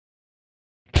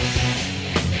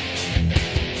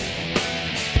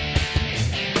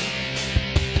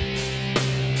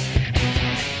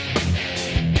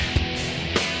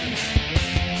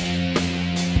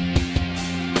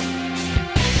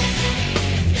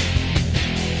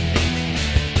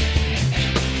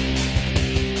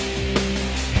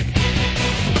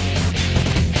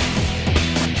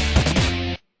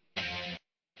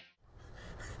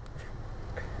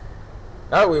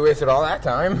Oh, we wasted all that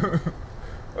time.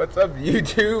 What's up,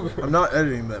 YouTube? I'm not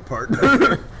editing that part.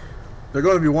 They're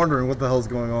going to be wondering what the hell's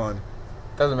going on.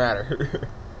 Doesn't matter.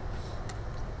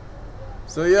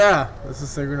 So yeah, this is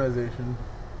synchronization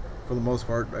for the most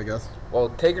part, I guess. Well,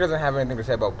 Taker doesn't have anything to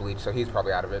say about Bleach, so he's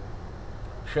probably out of it.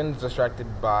 Shin's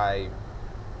distracted by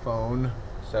phone.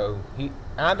 So and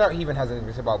I doubt he even has anything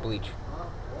to say about Bleach.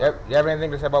 Yep. You have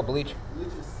anything to say about Bleach? Bleach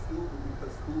is stupid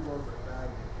because Kubo's a faggot.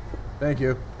 Thank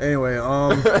you. Anyway,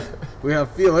 we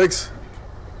have Felix.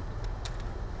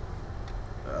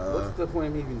 What's the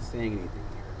point of even saying anything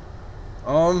here?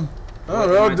 I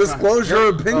don't know. Disclose your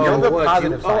opinion. You're the what?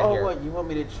 positive side here. What? You want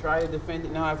me to try to defend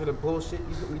it now after the bullshit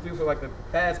you put me through for like the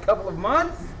past couple of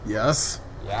months? Yes.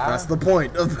 Yeah. That's the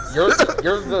point. You're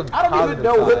the I don't even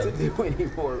know side. what to do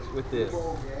anymore with this.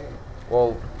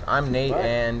 Well, I'm Nate, What?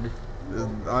 and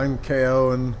I'm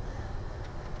KO, and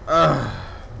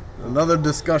another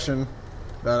discussion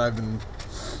that I've been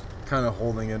kind of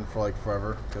holding in for like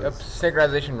forever. yep,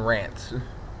 Synchronization Rants.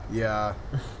 Yeah,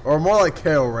 or more like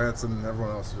KO rants, and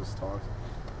everyone else just talks.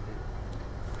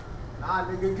 Nah,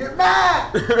 nigga, get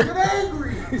mad! Get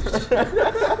angry!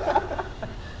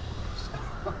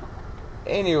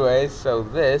 Anyway, so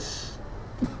this.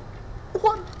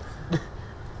 What?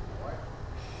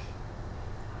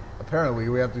 Apparently,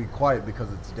 we have to be quiet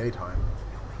because it's daytime.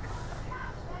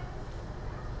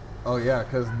 Oh yeah,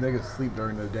 because niggas sleep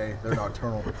during the day. They're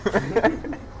nocturnal.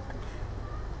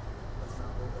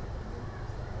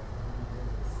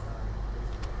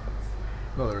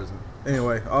 No, there isn't.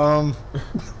 Anyway,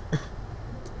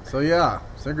 so yeah,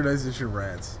 synchronization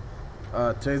rants.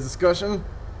 Today's discussion: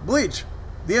 Bleach,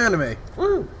 the anime.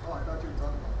 Woo! Oh, I thought you were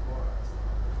talking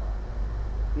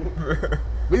about Flora.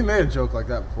 We made a joke like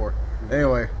that before.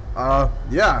 Anyway,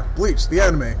 yeah, Bleach, the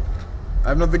anime. I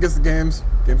have nothing against the games.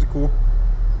 Games are cool.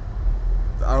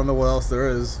 I don't know what else there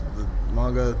is. The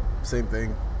manga, same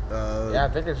thing. Yeah,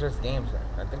 I think it's just games.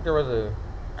 I think there was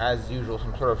as usual,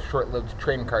 some sort of short-lived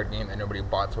trading card game that nobody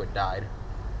bought, so it died.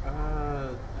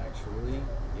 Actually,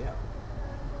 yeah.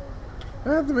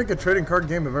 I have to make a trading card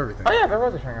game of everything. Oh yeah, there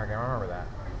was a trading card game. I remember that.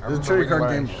 There's a trading card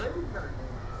game.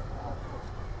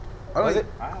 Was it?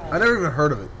 I never even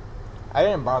heard of it. I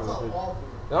didn't bother with it.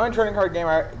 The only trading card games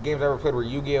I ever played were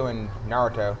Yu-Gi-Oh! And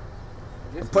Naruto.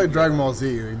 I played Dragon Ball Z.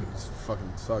 It just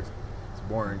fucking sucks. It's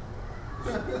boring.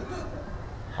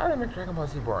 How did I make Dragon Ball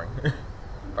Z boring?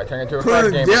 By turning it into a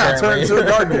card game. Yeah, turn it into a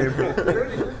card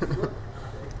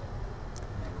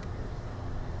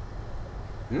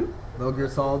game. Metal Gear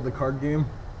Solid, the card game.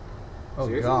 Oh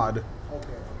Seriously? God. Okay.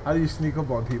 How do you sneak up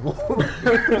on people?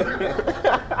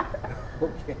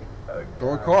 Okay.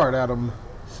 Throw a card at them.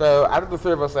 So, out of the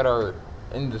three of us that are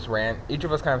in this rant, each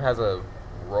of us kind of has a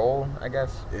role, I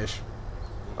guess. Ish.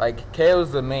 Like,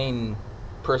 KO's the main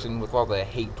person with all the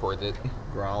hate towards it.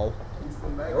 Growl.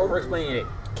 You're over-explaining it.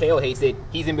 Kale hates it.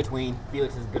 He's in between.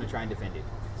 Felix is gonna try and defend it.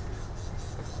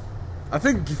 I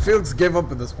think Felix gave up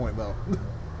at this point, though.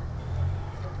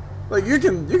 Like, you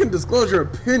can disclose your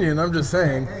opinion. I'm just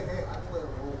saying. Hey, I play a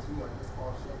role too. I just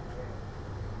call shit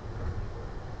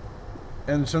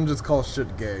gay. And Shim just calls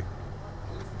shit gay.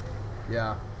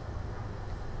 Yeah.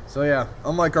 So yeah,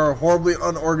 unlike our horribly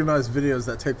unorganized videos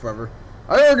that take forever,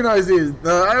 I organized these.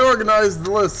 I organized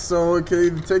the list so it can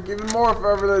even take even more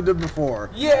forever than it did before.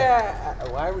 Yeah!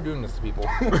 Why are we doing this to people?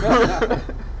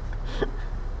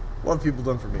 What have people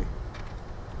done for me?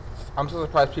 I'm so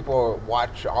surprised people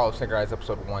watch all of Synchronized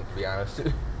episode 1, to be honest.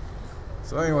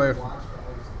 So anyway,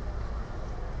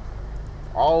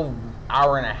 All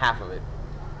hour and a half of it.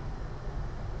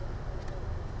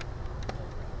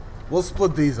 we'll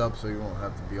split these up so you won't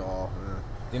have to be all.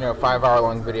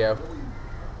 5-hour-long video.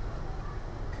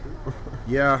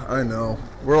 Yeah, I know.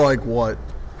 We're like what?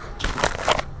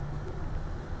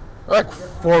 Like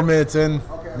 4 minutes in.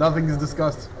 Nothing is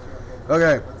discussed.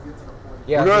 Okay.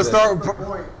 Yeah, We're gonna do this.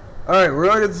 start. All right, we're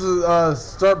gonna get to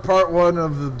start part 1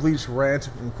 of the Bleach rant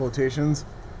in quotations.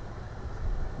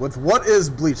 With what is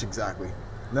Bleach exactly?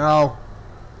 Now,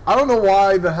 I don't know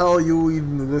why the hell you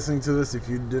even listening to this if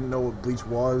you didn't know what Bleach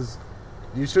was.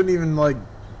 You shouldn't even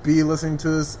be listening to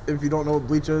this if you don't know what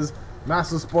Bleach is.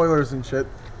 Massive spoilers and shit.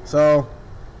 So,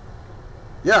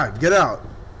 yeah, get out.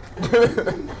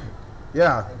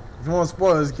 Yeah, if you want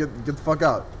spoilers, get the fuck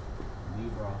out.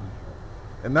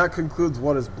 And that concludes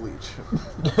what is Bleach.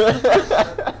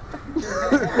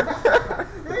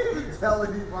 Tell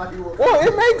anybody what. Well,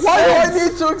 it makes Why do I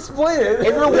sense. need to explain it?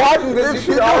 If you're watching this,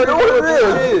 you should already know what it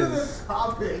is.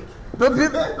 Topic.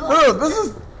 This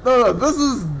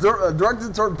is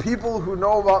directed toward people who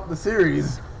know about the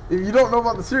series. If you don't know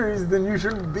about the series, then you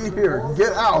shouldn't be here.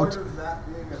 Get out. That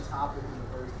being a topic in the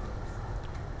first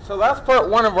place. So that's part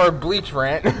one of our Bleach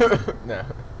rant. No.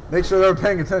 Make sure they're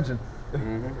paying attention.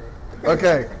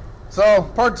 Okay, so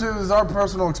part 2 is our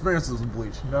personal experiences with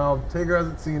Bleach. Now, Taker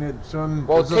hasn't seen it. Shun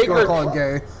Well, was just going Taker- to call it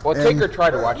gay. Well, and- Taker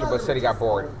tried to watch it, but said he got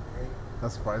bored.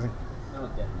 That's surprising. No,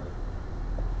 definitely.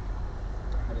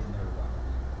 I didn't know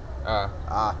about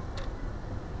Ah,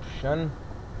 Shun.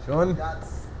 Shun, Got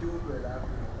stupid after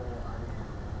the whole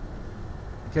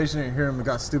in case you didn't hear him, it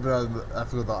got stupid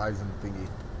after the Aizen thingy.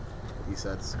 He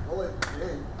said. Oh, it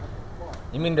did. Fuck.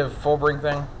 You mean the full bring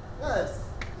thing? Yes.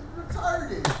 It's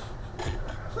retarded.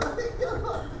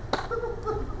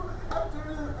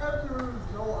 after there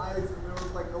was no eyes and there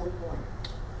was like no point.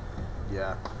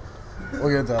 Yeah. We'll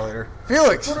get to that later.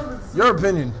 Felix, your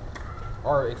opinion,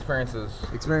 Or experiences?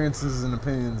 experiences, and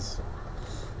opinions.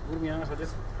 it. To be honest, I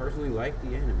just personally like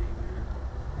the anime, man.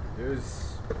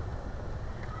 There's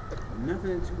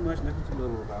nothing too much, nothing too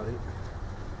little about it.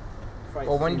 Fight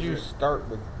Well, when did scenes you are- start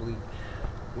with Bleach?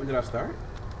 When did I start?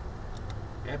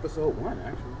 Episode 1,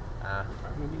 actually. Ah.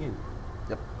 Right from the beginning.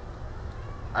 Yep.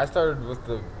 I started with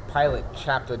the pilot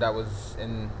chapter that was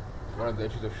in one of the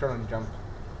issues of Shonen Jump.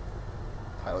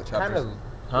 Pilot Kind chapters. of,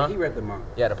 huh? He read the manga.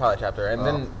 Yeah, the pilot chapter, and Oh.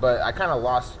 then, but I kind of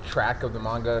lost track of the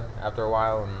manga after a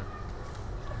while, and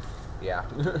yeah.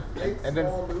 Big and then,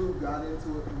 small dude got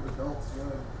into it from Adult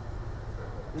Swim.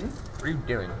 what are you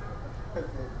doing? I said,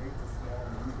 Nate's a small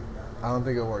movie I don't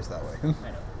think it works that way.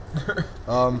 I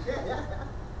know.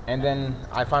 And then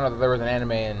I found out that there was an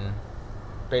anime, and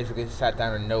basically sat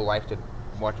down and no life to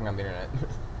watching on the internet.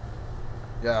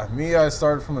 Yeah, me, I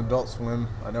started from Adult Swim.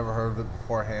 I never heard of it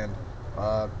beforehand.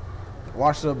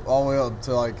 Watched it all the way up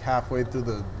to like halfway through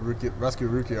the Rescue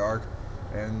Rukia arc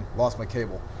and lost my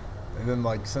cable. And then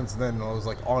like since then I was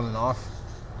like on and off.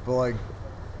 But like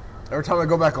every time I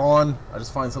go back on, I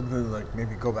just find something to like make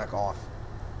me go back off.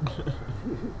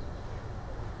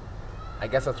 I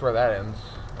guess that's where that ends.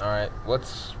 Alright,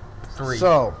 what's 3?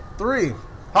 So, 3.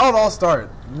 How it all started.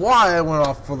 Why I went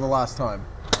off for the last time.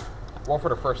 Well, for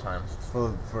the first time. For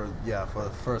the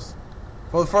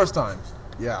first time.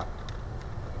 Yeah.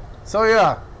 So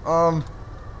yeah,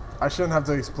 I shouldn't have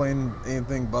to explain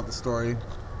anything about the story.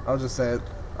 I'll just say it.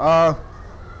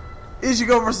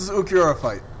 Ichigo versus Ukura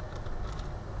fight.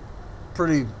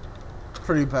 Pretty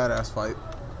badass fight.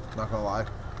 Not gonna lie.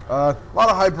 A lot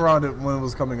of hype around it when it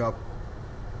was coming up.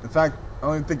 In fact, I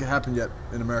don't even think it happened yet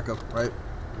in America, right?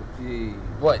 Gee.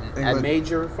 What? A England.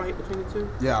 major fight between the two?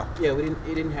 Yeah. Yeah, it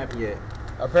didn't happen yet.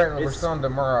 Apparently, we're It's- still in the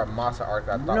Masa arc.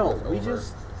 I thought No, was we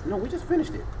over. just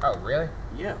finished it. Oh, really?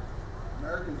 Yeah.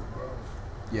 Americans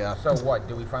gay. Yeah. So what?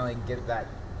 Do we finally get that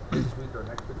this week or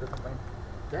next week or something?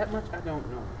 That much I don't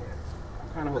know. I'm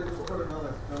kind of They just hopeful. put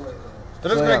another filler in. They're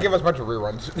just So, gonna yeah. give us a bunch of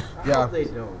reruns. I Yeah. hope they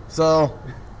don't. So,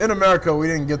 in America, we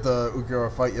didn't get the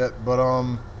Ukura fight yet, but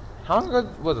How long ago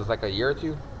was this? Like a year or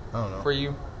two I don't know. for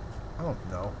you? I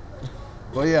don't know.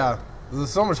 But yeah,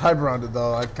 there's so much hype around it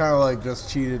though. I kind of like just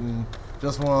cheated and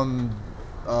just went on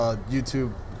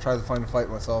YouTube, tried to find a fight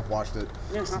myself, watched it.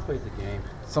 Yeah, I played the game.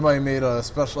 Somebody made a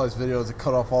specialized video to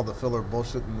cut off all the filler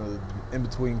bullshit in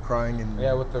between crying and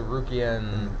Yeah, with the Rukia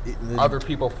and And- other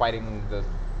people fighting the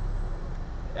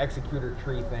executor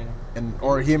tree thing, and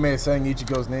Orihime saying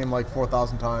Ichigo's name like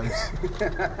 4,000 times.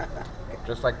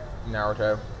 just like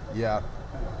Naruto. Yeah.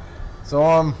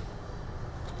 So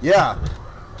yeah,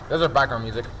 Those are background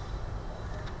music.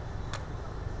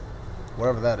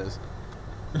 whatever that is.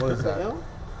 What is What the that? hell?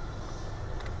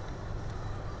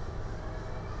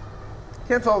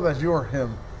 Can't tell if that's you or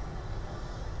him.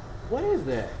 What is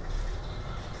that?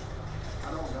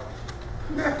 I don't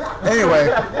know.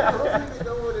 Anyway. I don't even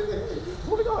know what it is.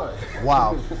 Moving on.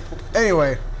 Wow.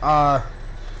 Anyway,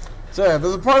 so yeah,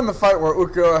 there's a part in the fight where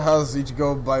Ukura has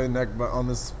Ichigo by the neck on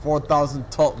this 5,000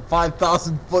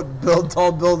 foot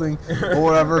tall building or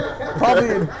whatever.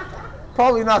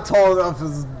 Probably not tall enough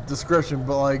as description,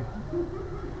 but like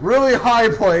really high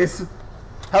place.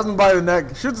 Has him by the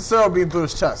neck, shoots a Cero beam through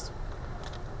his chest.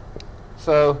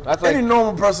 So that's like Any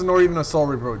normal person or even a Soul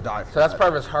Reaper would die. For so that's that. part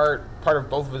of his heart, part of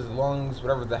both of his lungs,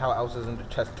 whatever the hell else is in the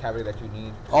chest cavity that you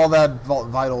need. All that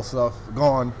vital stuff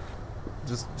gone,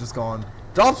 just gone.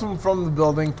 Drops him from the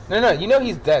building. No, you know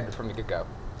he's dead from the get go.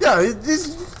 Yeah,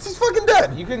 he's fucking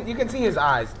dead. You can see his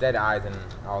eyes, dead eyes, and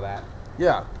all that.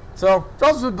 Yeah. So,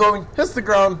 drops from the building, hits the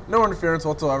ground, no interference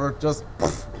whatsoever, just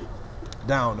poof,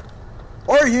 down.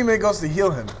 Orihime goes to heal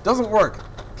him. Doesn't work.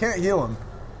 Can't heal him.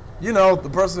 You know, the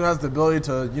person who has the ability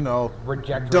to,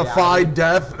 Reject defy reality.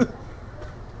 death.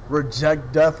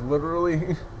 Reject death, literally.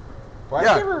 Why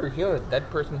Yeah. did you ever heal a dead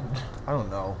person? I don't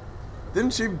know.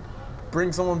 Didn't she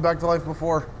bring someone back to life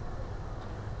before?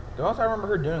 The most I remember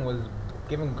her doing was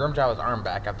giving Grimjaw his arm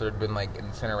back after it'd been like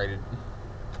incinerated.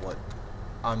 What?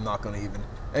 I'm not gonna even.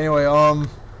 Anyway, yeah,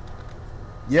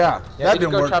 Yeah, that he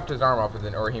didn't go work. chopped his arm off, and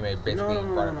then Orihime basically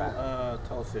brought it back.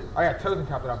 Tulsa. Oh yeah, Tozen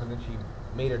chopped it off, and then she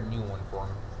made a new one for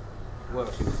him. Well,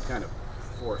 she was kind of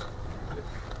forced.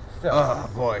 Still, Oh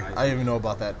boy, I didn't even know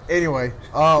about that. Anyway,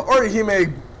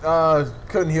 Orihime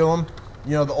couldn't heal him.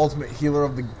 You know, the ultimate healer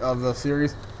of the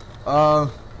series.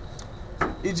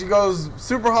 Ichigo's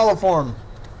super hollow form.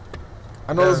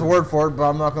 I know there's a word for it, but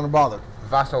I'm not gonna bother.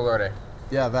 Vasolorde.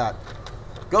 Yeah, that.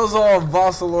 Goes all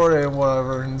Vasalorde and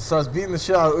whatever and starts beating the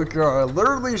shit out of Ukura.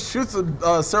 Literally shoots a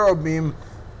Cero beam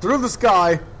through the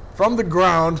sky from the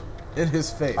ground in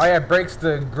his face. Oh yeah, breaks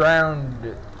the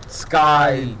ground,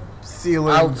 sky,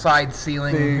 Ceiling. outside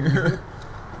ceiling. Thing.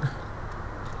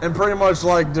 And pretty much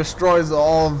like destroys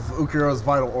all of Ukura's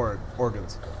vital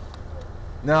organs.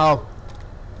 Now,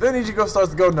 then Ichigo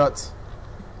starts to go nuts.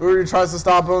 Uri tries to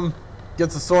stop him,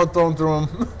 gets a sword thrown through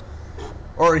him.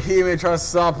 Orihime tries to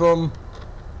stop him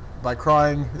by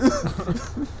crying.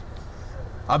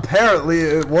 Apparently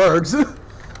it works.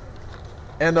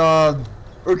 And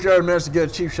Ukura managed to get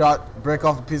a cheap shot, break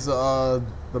off a piece of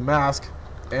the mask,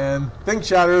 and thing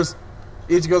shatters.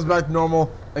 Ichigo goes back to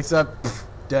normal, except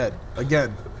dead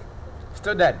again.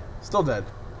 Still dead. Still dead.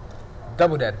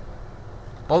 Double dead.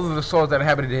 Both of the souls that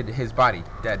inhabited his body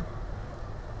dead.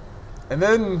 And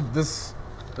then this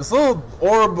little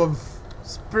orb of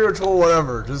spiritual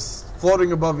whatever just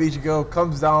floating above Ichigo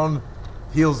comes down,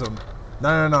 heals him.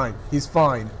 999. He's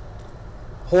fine.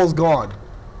 Hole's gone.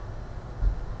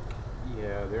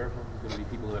 Yeah, there are going to be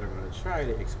people that are going to try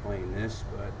to explain this,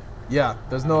 but Yeah,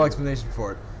 there's no explanation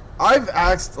for it. I've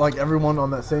asked like everyone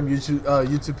on that same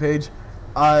YouTube page,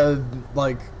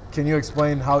 like, can you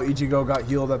explain how Ichigo got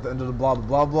healed at the end of the blah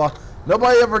blah blah blah?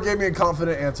 Nobody ever gave me a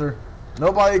confident answer.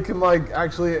 Nobody can like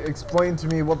actually explain to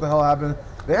me what the hell happened.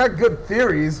 They had good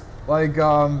theories, like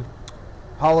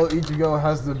Hollow Ichigo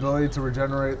has the ability to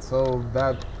regenerate, so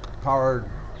that power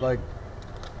like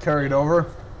carried over.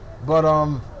 But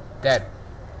Dead.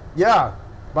 yeah,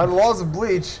 by the laws of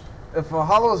Bleach, if a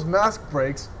Hollow's mask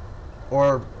breaks,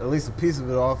 or at least a piece of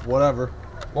it off, whatever,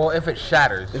 Well, if it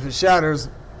shatters. if it shatters,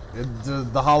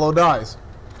 the Hollow dies.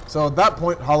 So at that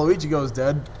point, Hollow Ichigo is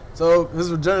dead. So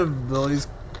his regenerative abilities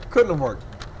couldn't have worked,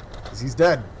 because he's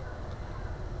dead.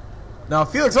 Now,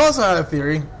 Felix also had a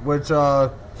theory, which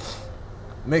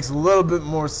makes a little bit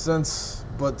more sense,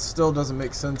 but still doesn't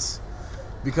make sense.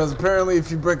 Because apparently if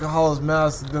you break a Hollow's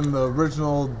mask, then the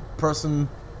original person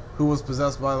who was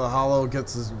possessed by the Hollow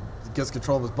gets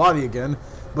control of his body again.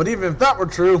 But even if that were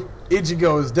true,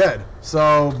 Ichigo is dead.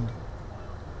 So,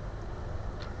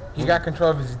 He got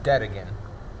control of his dead again.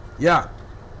 yeah.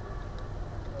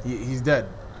 He's dead.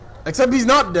 Except he's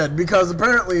not dead, because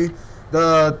apparently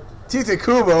the Tite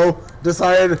Kubo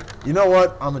decided, you know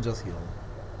what, I'm gonna just heal him.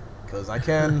 Because I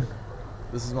can.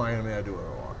 This is my anime, I do what I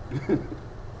want.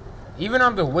 Even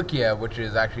on the Wikia, which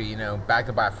is actually, you know, backed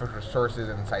up by official sources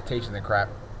and citations and crap,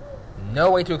 no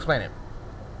way to explain it.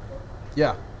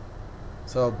 Yeah.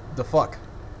 So, the fuck.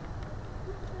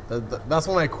 That's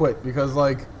when I quit, because,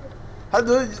 like, how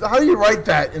do you write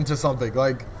that into something?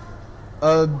 Like,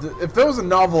 if there was a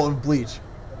novel of Bleach,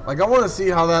 like, I want to see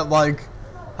how that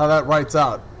writes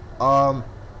out.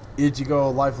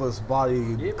 Ichigo, lifeless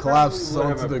body, collapsed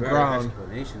onto the ground.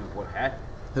 Explanation of what happened.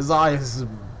 His eyes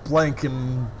blank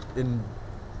in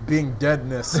being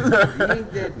deadness. Being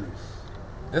deadness.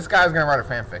 This guy's gonna write a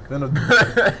fanfic. Then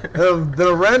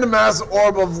a random ass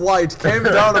orb of light came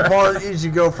down upon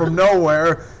Ichigo from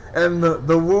nowhere, and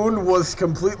the wound was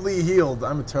completely healed.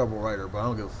 I'm a terrible writer, but I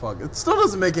don't give a fuck. It still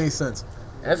doesn't make any sense.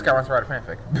 And this guy wants to write a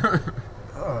fanfic.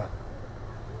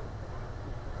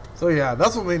 So yeah,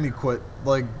 that's what made me quit.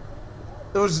 Like,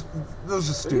 it was just So you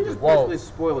stupid. just Whoa. basically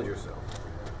spoiled yourself.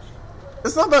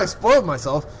 It's not that I spoiled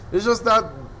myself. It's just that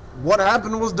what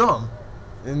happened was dumb.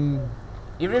 And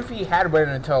Even if he had waited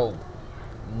until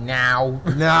now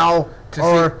now,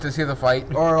 to see the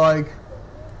fight. or like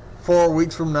 4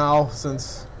 weeks from now,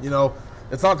 since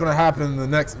it's not going to happen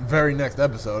in the very next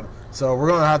episode. So we're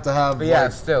going to have. But yeah,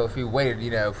 still, if he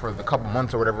waited, for the couple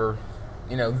months or whatever,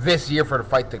 this year for the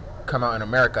fight to come out in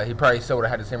America, he probably still would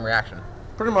have had the same reaction.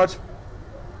 Pretty much.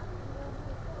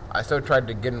 I still tried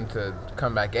to get him to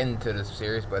come back into the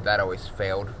series, but that always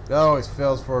failed. That always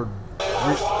fails for.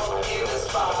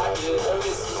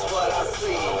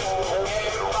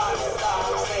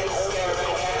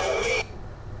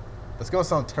 That's gonna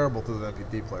sound terrible to the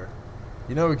MP3 player.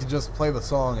 We could just play the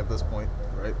song at this point,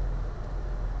 right?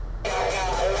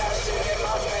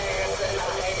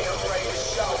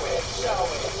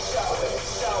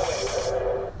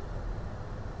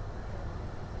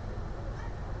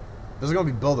 there's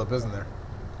gonna be buildup, isn't there?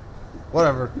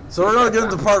 Whatever. So we're gonna get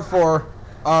into part 4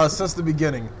 since the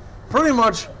beginning. Pretty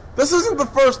much, this isn't the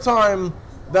first time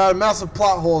that a massive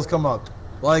plot hole has come up.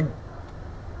 Like,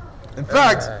 in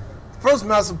fact, the first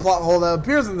massive plot hole that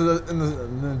appears in the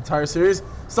entire series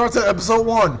starts at episode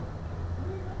 1.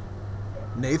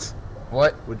 Nate,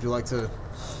 What? would you like to?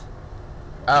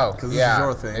 Oh, 'Cause this yeah. is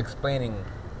your thing. Explaining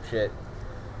shit.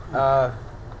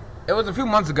 It was a few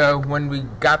months ago when we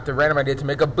got the random idea to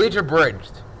make a Bleach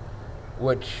abridged,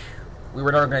 which we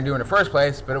were never going to do in the first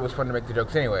place, but it was fun to make the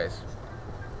jokes anyways.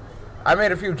 I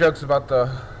made a few jokes about the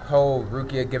whole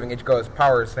Rukia giving Ichigo his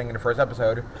powers thing in the first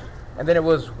episode, and then it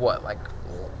was, what, like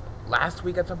last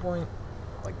week at some point?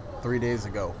 Like 3 days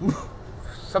ago.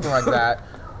 Something like that.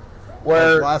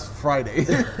 Where Like last Friday.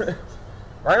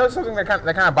 I know something that kind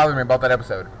of bothered me about that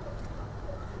episode.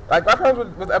 Like, my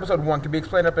problems with episode 1 can be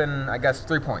explained up in, I guess,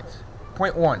 3 points.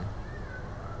 Point 1.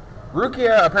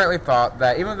 Rukia apparently thought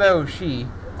that even though she,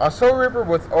 a Soul Reaper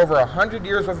with over 100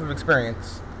 years worth of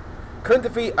experience, couldn't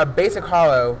defeat a basic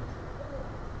Hollow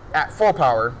at full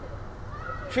power,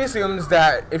 she assumes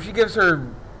that if she gives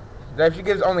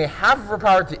only half of her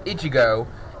power to Ichigo,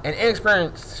 an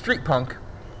inexperienced street punk,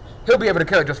 he'll be able to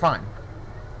kill it just fine.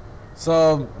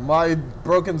 So my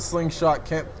broken slingshot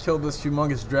can't kill this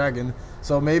humongous dragon.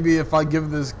 So maybe if I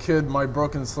give this kid my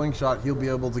broken slingshot, he'll be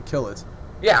able to kill it.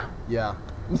 Yeah. Yeah.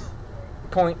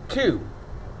 Point 2.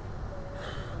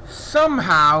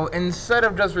 Somehow, instead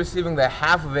of just receiving the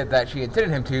half of it that she intended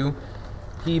him to,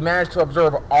 he managed to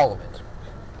absorb all of it.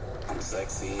 I'm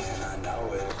sexy and I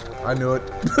know it. I knew it.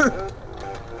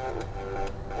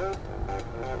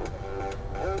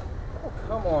 Oh,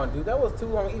 come on, dude. That was too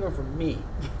long even for me.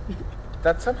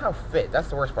 That somehow fit. That's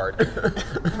the worst part.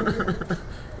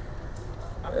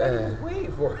 I was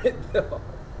waiting for it, though.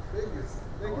 Biggest.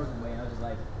 I wasn't waiting. I was just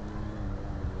like,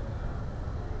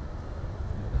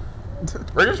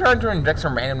 We're just trying to inject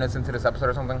some randomness into this episode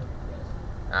or something.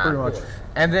 Pretty much.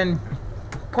 And then,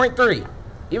 point 3.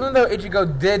 Even though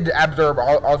Ichigo did absorb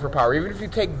all of her power, even if you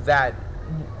take that,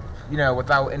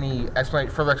 without any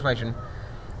further explanation,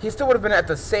 he still would have been at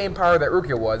the same power that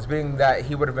Rukia was, being that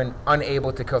he would have been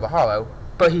unable to kill the Hollow,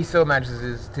 but he still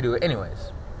manages to do it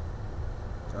anyways.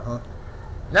 Uh-huh.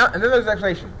 Now, and then there's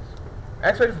explanations.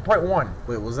 Explanation for point 1.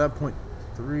 Wait, was that point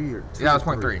 3 or 2? Yeah, that was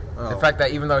point 3. Oh. The fact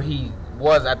that even though he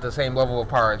was at the same level of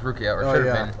power as Rukia, or should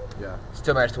have been, Yeah.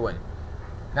 still managed to win.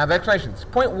 Now, the explanations.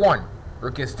 Point 1.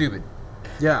 Rukia is stupid.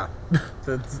 Yeah.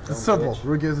 It's simple.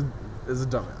 Rukia is a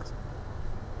dumbass.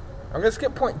 I'm going to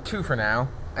skip point 2 for now.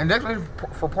 And the explanation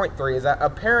for point 3 is that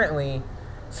apparently,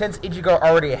 since Ichigo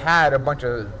already had a bunch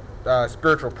of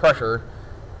spiritual pressure,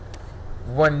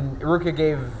 when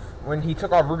he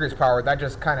took off Rukia's power, that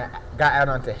just kind of got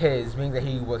added onto his, meaning that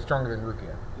he was stronger than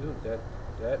Rukia. Dude,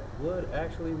 that would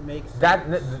actually make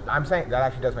sense. I'm saying that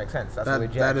actually does make sense. That's a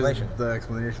legit That is explanation. the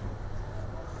explanation.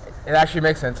 It actually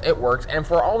makes sense. It works. And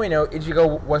for all we know,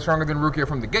 Ichigo was stronger than Rukia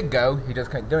from the get-go. He just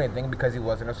couldn't do anything because he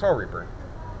wasn't a Soul Reaper.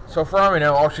 So for all we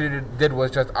know, all she did was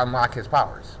just unlock his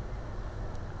powers.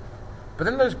 But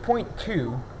then there's point 2,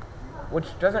 which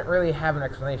doesn't really have an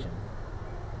explanation.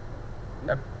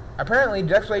 Apparently,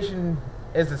 the explanation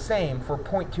is the same for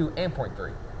point 2 and point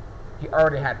 3. He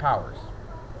already had powers.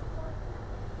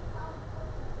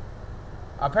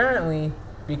 Apparently,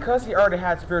 because he already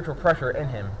had spiritual pressure in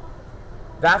him,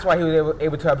 that's why he was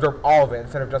able to absorb all of it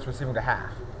instead of just receiving the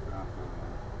half.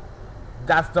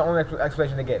 That's the only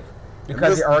explanation they give.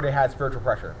 Because he already had spiritual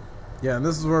pressure. Yeah, and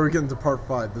this is where we get into part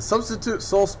 5. The substitute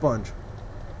soul sponge.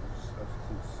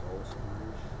 Substitute soul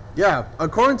sponge. Yeah,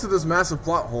 according to this massive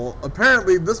plot hole,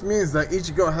 apparently this means that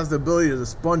Ichigo has the ability to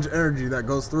sponge energy that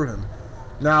goes through him.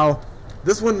 Now,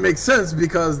 this wouldn't make sense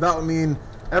because that would mean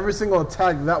every single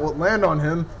attack that would land on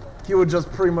him, he would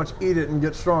just pretty much eat it and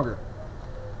get stronger.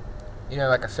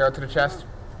 Like a sword to the chest?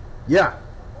 Yeah.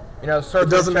 Sword It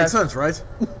to doesn't the make chest. sense, right?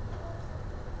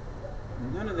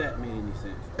 None of that made any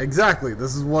sense. Exactly.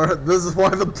 This is why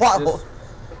the plot hole.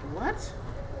 What?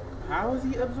 How is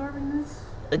he absorbing this?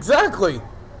 Exactly.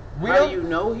 How do you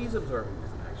know he's absorbing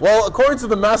this? Actually? Well, according to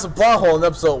the massive plot hole in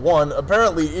episode 1,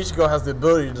 apparently Ichigo has the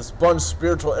ability to sponge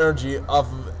spiritual energy out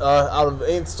of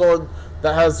any sword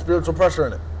that has spiritual pressure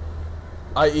in it.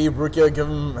 I.e., Rukia give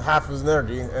him half of his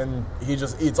energy, and he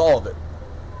just eats all of it.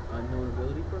 Unknown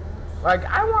ability, perhaps? Like,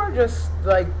 I want to just,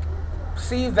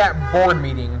 see that board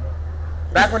meeting,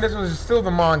 back when this was still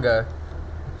the manga,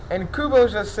 and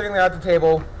Kubo's just sitting there at the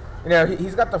table.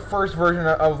 He's got the first version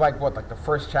of, the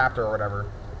first chapter or whatever.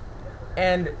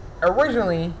 And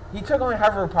originally, he took only half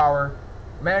of her power,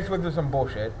 managed to do some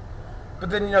bullshit, but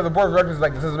then, the board of directors is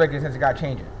like, this doesn't make any sense, you gotta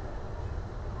change it.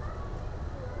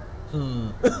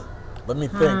 Let me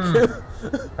think.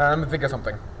 Let me think of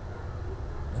something.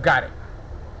 Got it.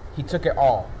 He took it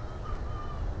all.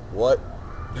 What?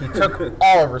 He took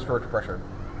all of respiratory pressure.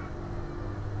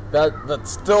 That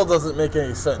still doesn't make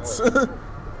any sense.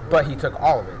 But he took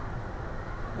all of it.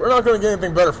 We're not going to get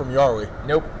anything better from you, are we?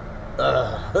 Nope.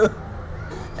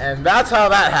 And that's how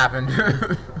that happened.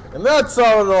 And that's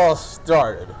how it all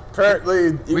started.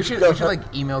 Apparently, we should like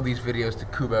email these videos to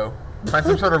Kubo. Find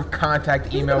some sort of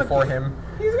contact email for him.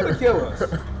 He's gonna kill us.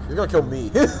 He's gonna kill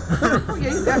me. Oh, yeah,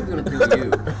 he's definitely gonna kill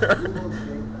you.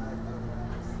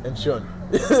 And Shun.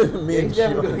 Me Yeah, and he's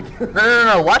definitely Shun. gonna kill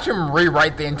No. Watch him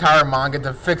rewrite the entire manga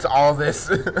to fix all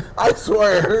this. I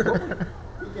swear.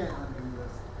 You can't undo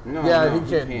this. No, Yeah, no, he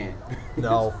can't.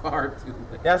 No. It's far too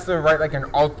late. He has to write like an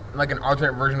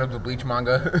alternate version of the Bleach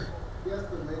manga. He has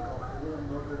to make a whole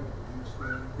nother Bleach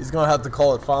thing. He's gonna have to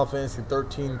call it Final Fantasy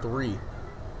 13-3.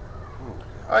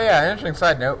 Oh yeah, an interesting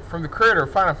side note. From the creator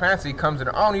of Final Fantasy comes an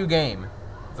all-new game,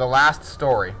 The Last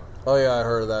Story. Oh yeah, I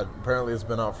heard of that. Apparently it's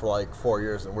been out for like 4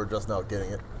 years and we're just now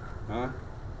getting it. Huh?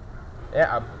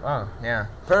 Yeah, yeah.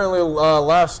 Apparently,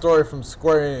 Last Story from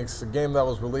Square Enix, a game that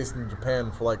was released in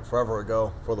Japan for like forever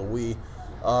ago for the Wii.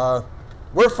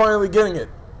 We're finally getting it.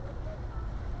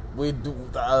 We do,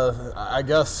 I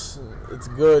guess it's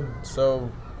good,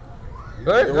 so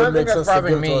But it the would other thing make that's sense to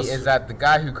bothering give it to me us. is that the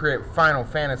guy who created Final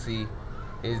Fantasy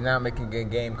is now making a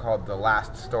game called The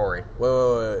Last Story.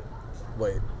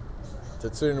 Wait.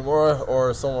 Tetsuya Nomura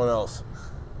or someone else?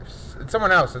 It's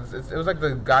someone else. It was like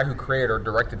the guy who created or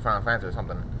directed Final Fantasy or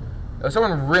something. It was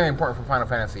someone really important from Final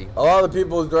Fantasy. A lot of the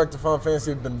people who directed Final Fantasy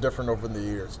have been different over the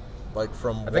years. Like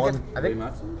from I think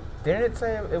Uematsu? didn't it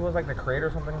say it was like the creator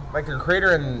or something? Like the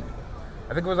creator and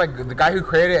I think it was like the guy who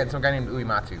created it and some guy named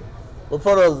Uematsu. We'll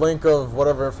put a link of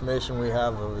whatever information we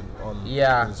have of it on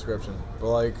Yeah. the description. But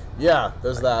like, yeah,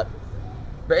 there's that.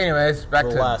 But anyways, back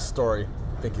The to Last Story.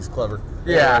 I think he's clever.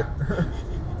 Yeah.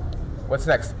 What's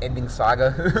next? Ending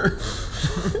Saga.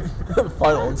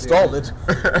 Final installment.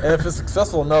 And if it's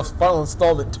successful enough, final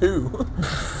installment 2.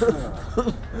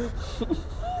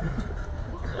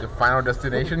 The Final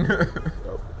Destination.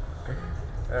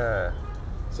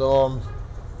 So,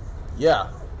 yeah.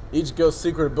 Each ghost's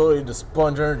secret ability to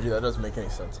sponge energy. That doesn't make any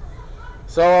sense.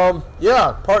 So,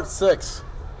 yeah, part 6.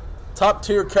 Top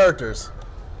tier characters.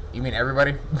 You mean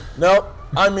everybody? Nope.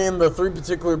 I mean the 3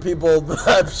 particular people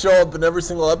that show up in every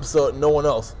single episode and no one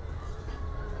else.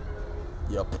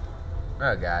 Yep.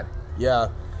 Oh God. Yeah.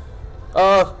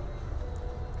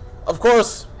 Of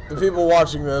course, the people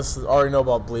watching this already know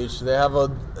about Bleach. They have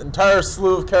an entire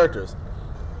slew of characters.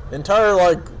 Entire,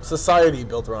 like, society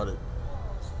built around it.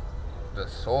 The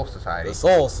Soul Society. The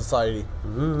Soul Society.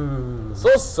 Ooh. The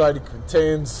Soul Society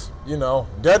contains, you know,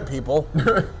 dead people.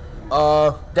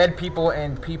 Dead people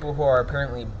and people who are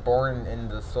apparently born in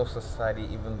the Soul Society,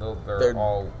 even though they're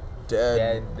all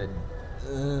dead.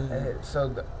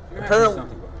 So,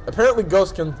 Apparently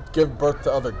ghosts can give birth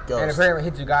to other ghosts. and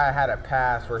apparently Hitsugaya had a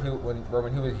past where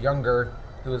when he was younger,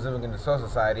 he was living in the Soul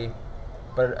Society,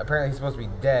 but apparently he's supposed to be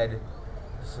dead.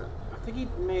 So, I think he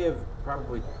may have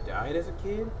probably died as a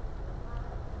kid.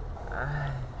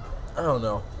 I don't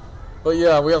know. But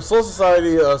yeah, we have Soul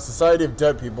Society, a society of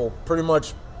dead people, pretty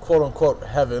much quote-unquote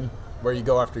heaven, where you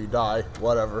go after you die,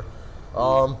 whatever.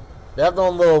 They have their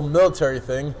own little military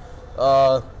thing.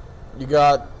 You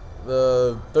got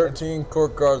the 13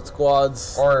 Court Guard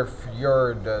squads. or if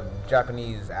you're the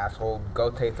Japanese asshole,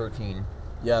 Gote 13.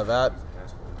 Yeah, that.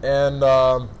 And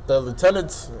the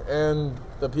lieutenants and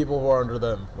the people who are under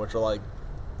them, which are like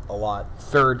a lot.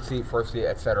 Third seat, fourth seat,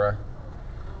 etc.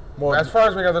 More. As far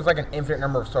as we know, there's like an infinite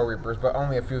number of Soul Reapers, but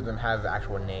only a few of them have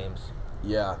actual names.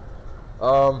 Yeah.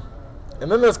 And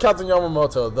then there's Captain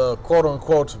Yamamoto, the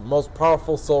quote-unquote most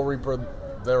powerful Soul Reaper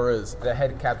there is. The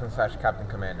head captain / captain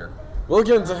commander. We'll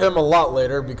get into him a lot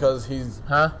later because he's...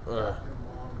 Huh?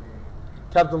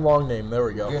 Captain Long Name, there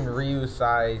we go. Gen Ryu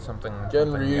Sai something.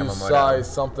 Gen something Ryu Yamamoto. Sai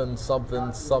something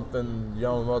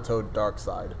Yamamoto Dark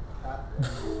Side.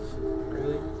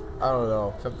 Really? I don't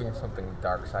know. Something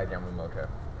dark side Yamamoto.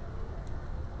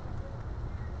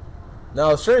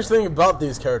 Now, the strange thing about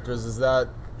these characters is that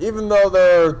even though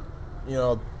they're, you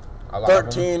know, A lot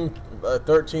of them.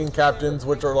 13 captains,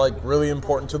 which are like really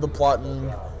important to the plot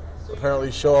and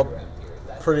apparently show up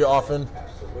pretty often.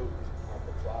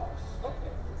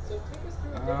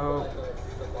 Oh,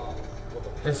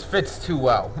 This fits too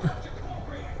well.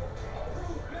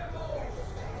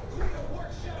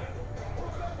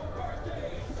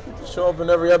 Show up in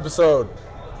every episode.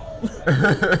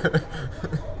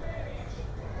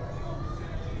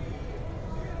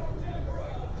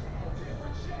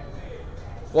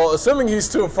 Well, assuming he's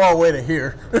too far away to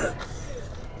hear.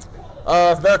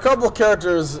 There are a couple of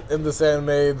characters in this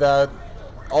anime that,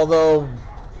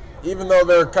 even though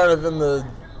they're kind of in the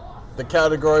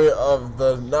category of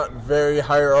the not very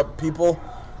higher up people,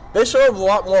 they show up a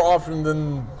lot more often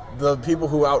than the people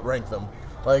who outrank them.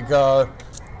 Like,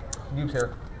 Noob's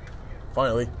here.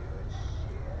 finally.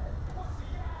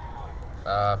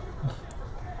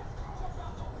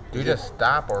 Do we just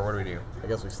stop, or what do we do? I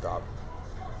guess we stop.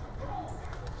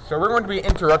 So we're going to be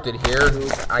interrupted here.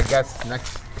 I guess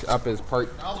next up is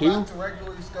part Now 2. back to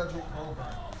regularly scheduled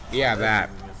program. Yeah, that.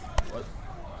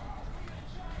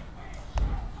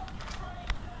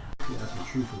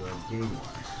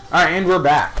 Alright, and we're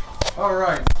back.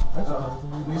 Alright.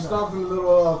 We stopped in the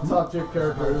middle of top tier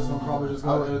characters. I'm probably just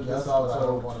going to edit this out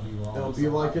so it'll be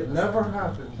like it never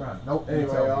happened. Nope.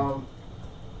 Anyway,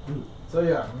 so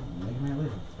yeah.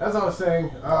 As I was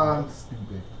saying,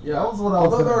 yeah. That was what I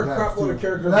was Although there are gonna crap guess, load of too.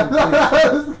 characters in I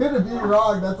Bleach. was gonna be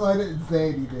wrong. That's why I didn't say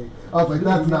anything. I was like,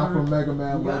 that's not from Mega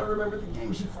Man. You But gotta remember the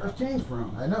game she first changed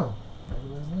from. I know.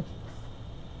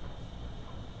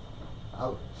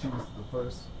 She was the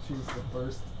first. She was the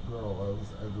first girl I was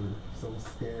ever so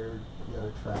scared yet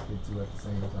attracted to at the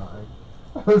same time.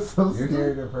 I was so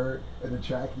scared of her and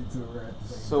attracted to her at the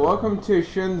same time. So welcome to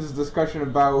Shin's discussion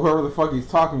about whoever the fuck he's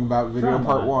talking about, video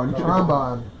part 1.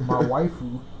 Tronbon, my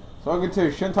waifu. So welcome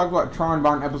to Shin talked about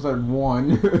Tronbon episode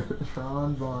 1.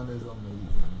 Tronbon is amazing.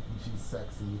 She's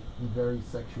sexy and very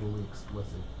sexually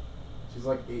explicit. She's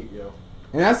like 8, yo.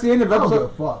 And that's the end of I don't give a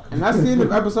episode. fuck. And that's the end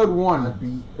of episode I'd 1.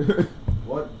 beat.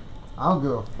 What? I don't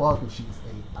give a fuck if she's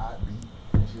 8. I'd beat.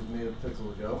 She's made of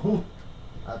pixels, yo.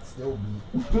 I'd still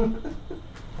beat. And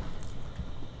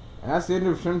that's the end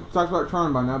of Shin talks about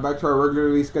Tronbon. Now back to our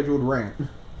regularly scheduled rant.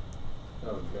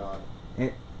 Oh god.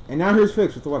 And now here's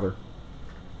Fix with the weather.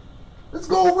 Let's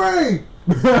go, Ray!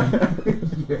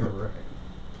 Yeah, right.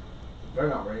 Better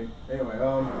not rain. Anyway,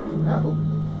 I hope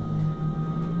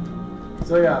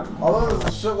so yeah, although there's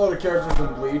a shitload of characters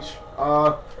in Bleach,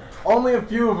 only a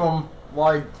few of them,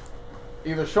 like,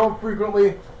 either show up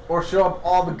frequently or show up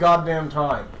all the goddamn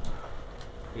time.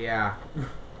 Yeah.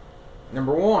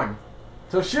 Number 1.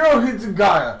 Toshiro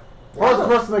Hitsugaya. First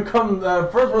person to come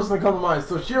to mind.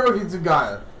 Toshiro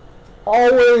Hitsugaya.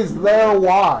 always there.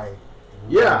 Why?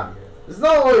 Yeah. It's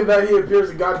not only that he appears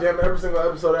in goddamn every single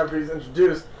episode after he's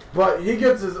introduced, but he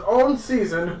gets his own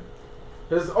season,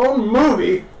 his own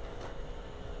movie,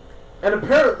 and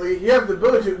apparently he has the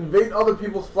ability to invade other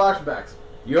people's flashbacks.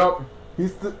 Yup.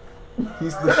 He's the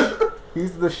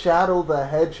he's the Shadow the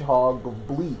Hedgehog of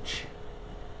Bleach.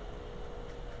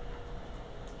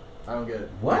 I don't get it.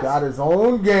 He got his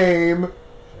own game.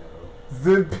 He's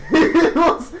in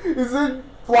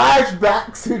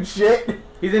flashbacks and shit.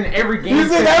 He's in every game.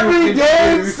 He's in every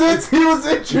game since he was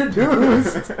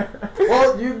introduced.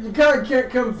 Well, you kind of can't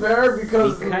compare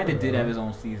because He kind of did have his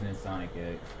own season in Sonic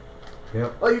X.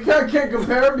 like you kind of can't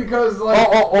compare because like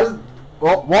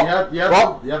What? you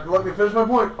have to let me finish my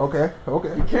point. Okay.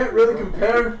 You can't really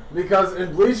compare because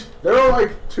in Bleach there are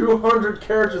like 200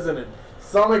 characters in it.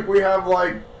 Sonic we have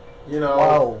like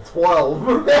 12.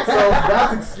 So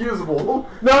that's excusable.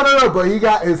 No. But he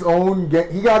got his own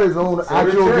game. He got his own So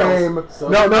actual did Tails. game. So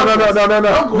No. did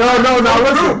Knuckles.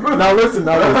 Now listen.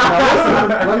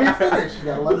 Let me finish. You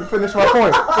gotta let me finish my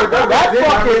point. That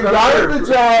fucking Guy the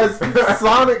Jazz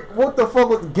Sonic. What the fuck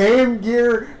with Game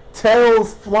Gear?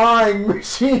 Tails flying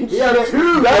machine. He had shit.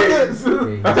 2 games.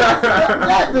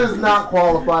 That does not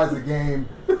qualify as a game.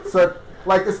 So,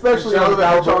 like, especially Shadow on the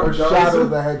Hedgehog does. Shadow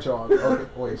the Hedgehog. Okay,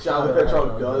 wait. Shadow the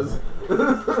Hedgehog does.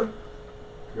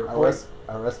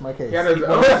 I rest my case. He had his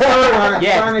own storyline in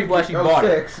Yeah, Sonic people actually bought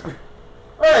it. 06.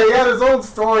 Hey, he had his own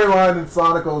storyline in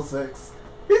Sonic 06.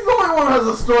 He's the only one who has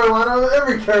a storyline out of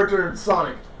every character in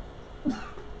Sonic.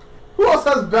 Who else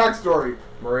has backstory?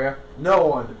 Maria. No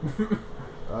one.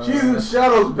 She's in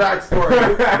Shadow's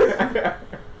backstory.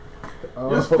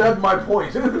 Just fed my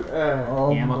point.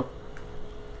 Gamma.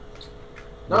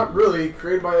 Not really.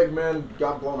 Created by Eggman,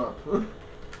 got blown up.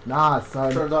 Nah,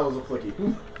 son. Turns out it was a flicky.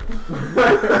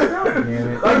 Damn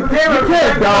it. Like, damn it,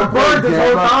 kid, got burned this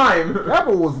whole time. That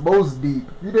one was most deep.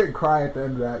 You didn't cry at the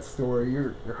end of that story.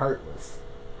 You're heartless.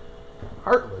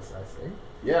 Heartless, I say.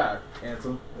 Yeah,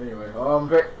 handsome. Anyway,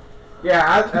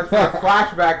 Yeah, that's the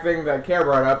flashback thing that Kara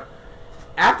brought up.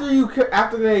 After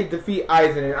they defeat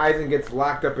Aizen and Aizen gets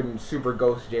locked up in Super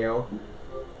Ghost Jail,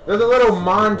 there's a little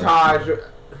montage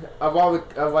of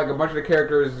like a bunch of the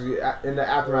characters in the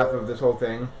aftermath of this whole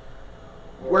thing,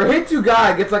 where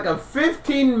Hitsugai gets like a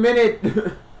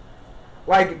 15-minute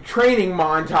like training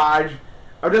montage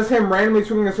of just him randomly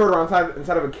swinging a sword around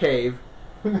inside of a cave,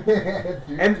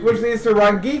 And which leads to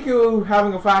Rangiku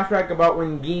having a flashback about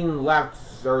when Gin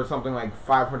left, or something like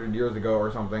 500 years ago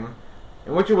or something,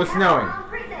 in which it was snowing.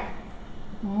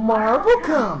 Marvel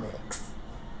Comics.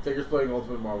 Taker's playing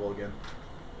Ultimate Marvel again.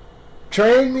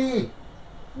 Train me.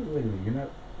 Wait a minute, you're not.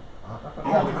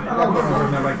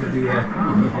 I like to do that.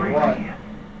 What?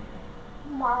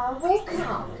 Marvel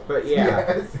Comics. But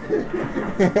yeah.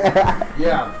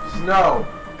 Yeah, snow.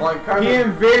 Like kind He of.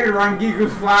 invaded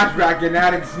Rangiku's flashback and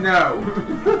added snow.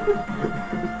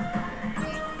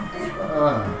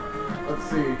 Let's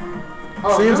see.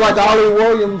 Oh, Seems like Ollie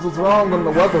Williams was wrong on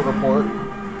the weather report.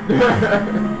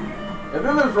 And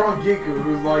then there's Rangiku,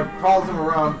 who's like follows him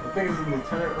around. I think he's a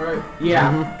lieutenant, right?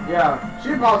 Yeah. Yeah,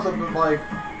 she pops up like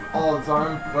all the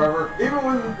time, forever. Even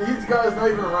when these guys not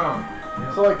even around.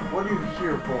 So like, what are you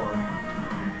here for?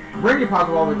 Renji pops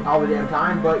up all the damn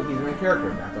time, but he's the main character.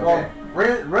 That's okay. Well,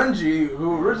 Renji,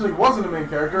 who originally wasn't a main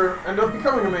character, ended up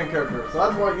becoming a main character. So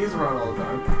that's why he's around all the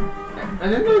time.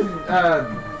 And then there's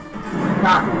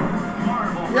Kaku.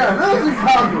 Yeah, and then there's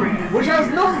Ikaku, which has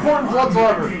no importance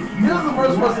whatsoever. He was the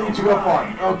first person Ichigo fought.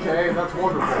 Okay, that's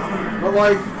wonderful. But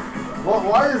like,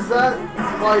 why is that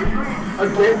like a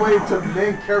gateway to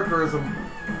main characterism?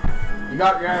 You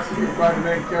got your ass kicked by the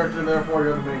main character, therefore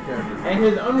you're the main character. And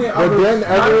his only But other... then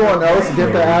everyone else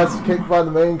get their ass kicked by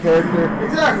the main character.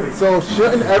 Exactly. So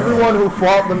shouldn't everyone who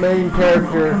fought the main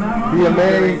character be a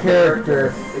main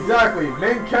character? Exactly.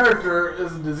 Main character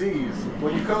is a disease.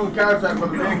 When you come in contact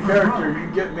with a main character, you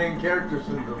get main character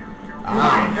syndrome.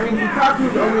 I mean,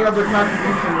 Ikaku's only other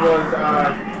contribution was,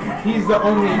 he's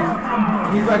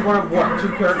like one of, what, 2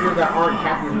 characters that aren't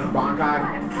captains of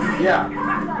Bankai? Yeah.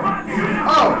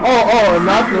 Oh, and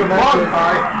not to mention...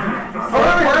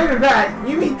 According to that,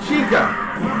 you mean Chica.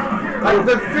 Like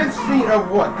the 5th seat of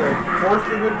what, the 4th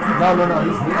of it? No,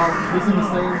 he's in the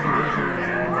same division.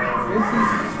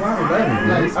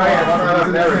 Yeah, he's Oh, yeah,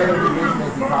 in the there we same go. division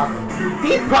as Ikaku.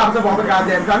 He pops up all the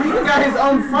goddamn time. He even got his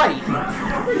own fight.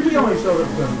 He only showed up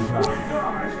because of the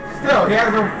Still, he had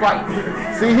his own fight.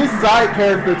 See, he's side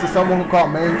character to someone who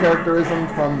caught main characterism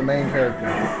from the main character.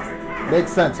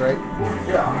 Makes sense, right?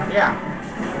 Yeah.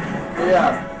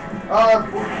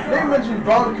 They mentioned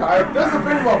Bankai. There's a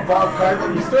thing about Bankai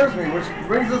that disturbs me, which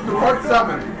brings us to part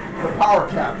 7, the power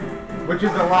cap. Which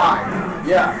is a lie.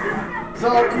 Yeah. So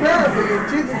apparently,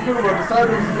 Tizukuma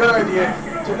decided it was a good idea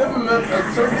to implement a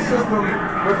certain system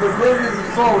with the abilities of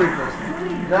Soul Reapers.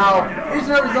 Now, each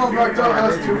and every Zone Fractal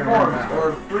has 2 forms,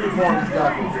 or 3 forms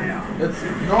exactly. It's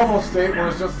normal state when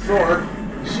it's just a sword,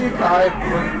 Shikai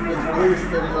when it's released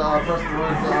and the person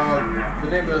learns the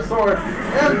name of the sword,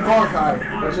 and Bankai,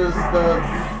 which is the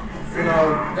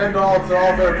end all to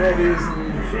all their abilities and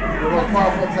the most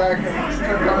powerful attack and it's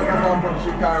turned on from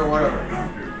Shikai or whatever.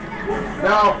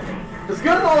 Now, it's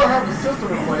good and all to have a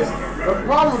system in place, but the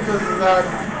problem with this is that,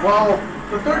 well,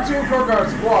 the 13 Krogar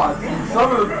squads, and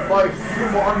some of the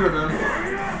people under them,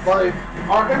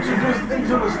 are introduced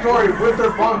into the story with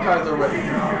their Bankais already.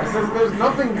 And since there's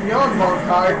nothing beyond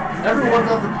Bankai,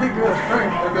 everyone's at the peak of their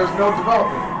strength and there's no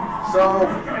development. So,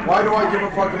 why do I give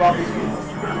a fuck about these people?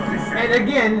 And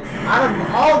again, out of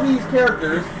all these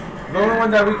characters, the only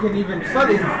one that we can even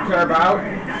slightly care about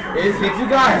is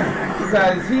Hitsugaya,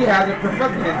 because he hasn't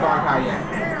perfected his Bankai yet.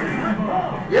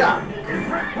 Yeah.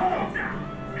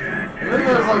 And then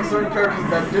there's certain characters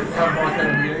that didn't have Bankai in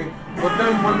the beginning, but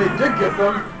then when they did get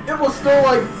them, it was still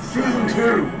season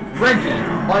 2. Renji.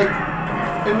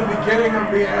 In the beginning of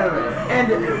the anime.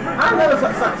 And I'm not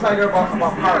excited about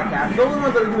power caps. The only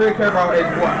ones that we really care about is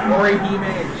what? Ori, Hime,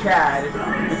 and Chad,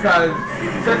 because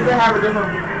since they have a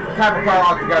different type of power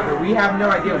altogether, we have no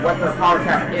idea what their power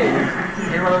cap is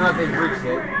and whether or not they've reached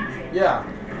it. Yeah.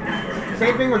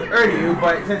 Same thing with Urdu,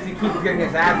 but since he keeps getting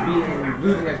his ass beat and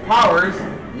losing his powers,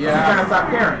 he kind of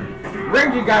stopped caring.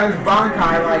 Renji got his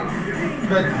Bankai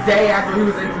the day after he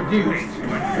was introduced,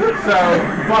 so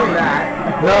fuck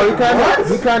that. No,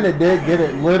 he kind of did get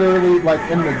it literally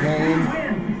in the game.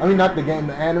 I mean, not the game,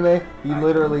 the anime. He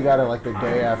literally got it the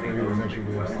day after he was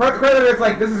introduced. Creditors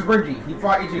this is Renji. He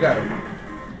fought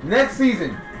Ichigo. Next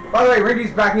season. By the way,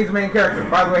 Renji's back. He's the main character.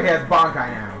 By the way, he has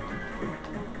Bankai now.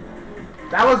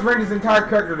 That was Renji's entire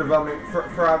character development for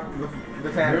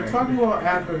this anime. You're talking about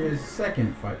after his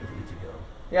second fight with Ichigo.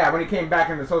 Yeah, when he came back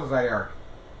in the Soul Society arc.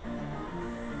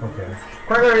 Okay.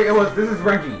 Creditors, this is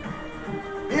Renji.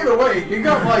 Either way, he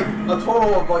got a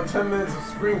total of 10 minutes of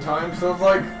screen time, so it's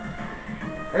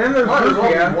And then there's might as well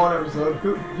be Rukia, one episode.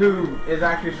 who is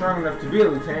actually strong enough to be a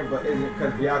lieutenant, but isn't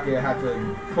because Byakuya had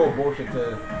to pull bullshit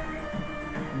to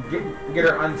get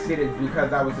her unseated because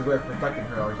that was his way of protecting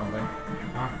her or something.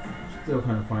 I still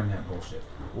kind of find that bullshit.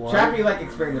 Chappie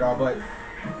explained it all, but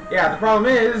Yeah, the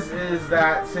problem is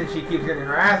that since she keeps getting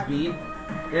her ass beat,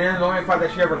 and the only fight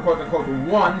that she ever quote-unquote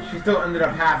won, she still ended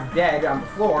up half dead on the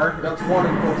floor. That's one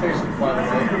in quotations, by the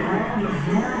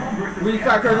way. We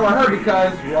start talking about her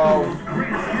because, well,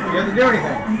 she doesn't do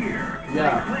anything.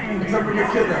 Yeah, except for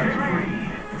get kidnapped.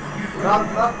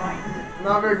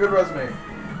 Not a very good resume.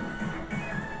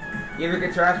 Either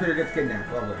gets her ass beat or gets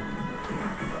kidnapped. Lovely.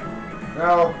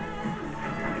 Now,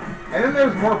 and then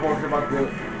there's more bullshit about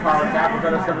the power cap,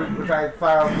 which I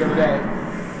filed the other day.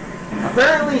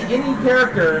 Apparently, any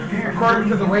character, according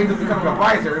to the ways of becoming a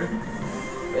visor,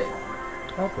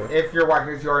 if you're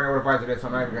watching this, you already know what a visor is, so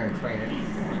I'm not even going to explain it.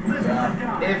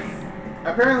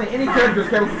 Apparently any character is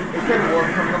capable of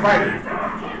becoming a visor.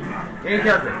 Any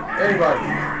character. Anybody.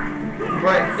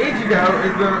 But Ichigo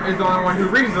is the only one who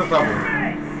reaches this level.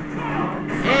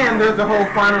 And there's the whole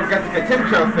final Getsuga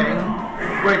Tencho thing,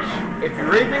 which, if you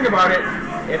really think about it,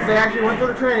 if they actually went through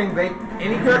the training,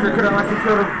 any character could unlock some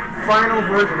sort of final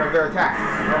version of their attack,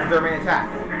 of their main attack.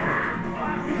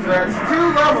 So that's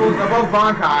 2 levels above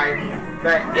Bankai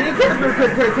that any character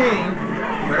could attain,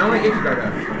 but only Ichigo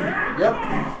does. Yep.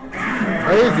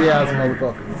 Crazy ass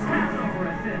motherfuckers.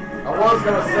 I was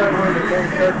gonna segue the main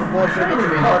character bullshit, but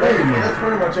that's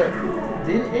pretty much it.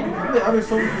 Did any of the other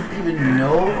soldiers even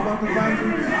know about the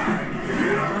visors?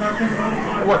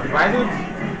 What, the visors?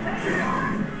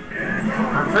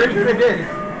 I'm pretty sure they did.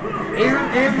 Even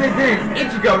if they didn't,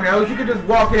 Ichigo knows. You could just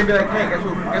walk in and be like, hey, guess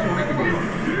what we can do?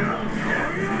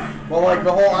 Well, like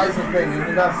the whole Aizen thing,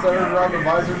 isn't that centered around the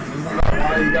visors? Isn't that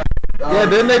why you got... Yeah,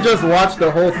 didn't they just watch the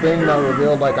whole thing that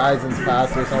revealed like Aizen's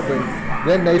past or something?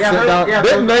 Didn't they sit down?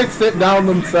 Didn't they sit down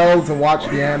themselves and watch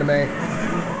the anime?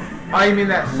 Oh, you mean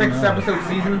that 6-episode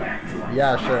season?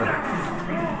 Yeah, sure.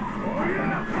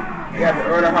 Yeah, the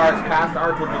Urahara's past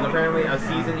arc, which was apparently a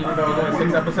season, even though it was only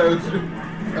 6 episodes.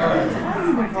 Why do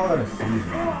you call it a season?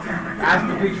 Ask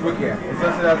the Bleach Wikia. It's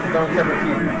listed as its own separate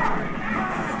season.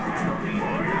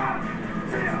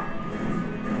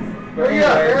 But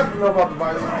yeah, they have to know about the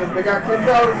visors because they got kicked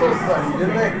out of the Soul Society,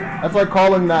 didn't they? That's like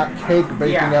calling that cake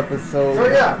baking episode. So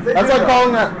yeah, that's like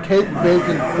calling that cake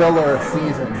baking filler a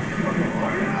season.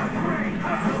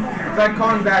 It's like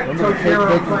calling that Remember the cake Toshiro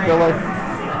baking playing. filler?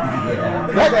 Yeah.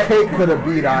 That cake could have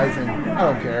beat Aizen. I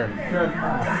don't care.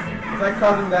 It's like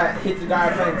calling that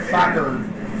Hitsugaya playing soccer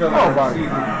filler Oh my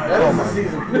season. That is the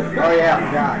season. Oh yeah, I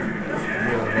forgot.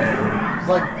 It's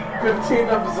like 15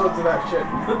 episodes of that shit.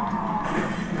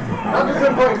 Not just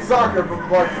him playing soccer, but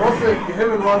like mostly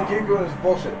him and Ron Gigo and his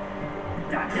bullshit.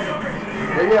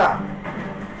 But yeah.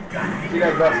 He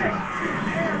digresses.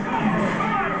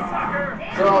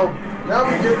 So now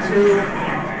we get to,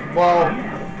 well,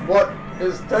 what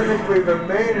is technically the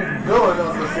main villain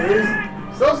of the series,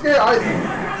 Sosuke Aizen.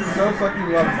 So fucking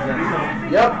loves them.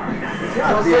 Yep.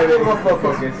 Sosuke love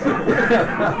focus.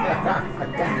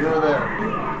 You were there.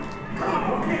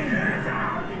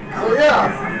 So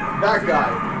yeah, that guy.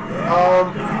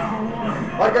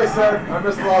 Like I said, I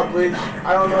missed a lot of Bleach.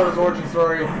 I don't know his origin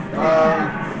story. All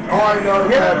I know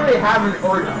He is doesn't that really have an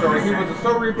origin story. He was a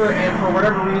Soul Reaper, and for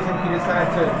whatever reason, he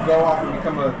decided to go off and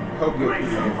become a Hokyo.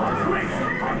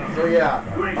 so yeah.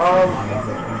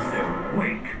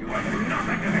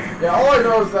 Yeah, all I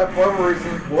know is that for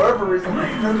whatever reason, he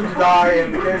pretended to die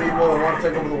and became evil and wanted to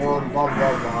take over the world and blah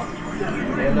blah blah.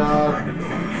 And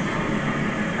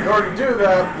in order to do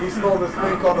that, he stole this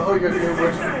thing called the Hokyo Cube,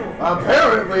 which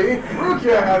apparently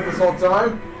Rukia had this whole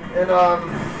time. And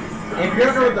If you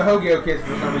don't know what the Hokyo is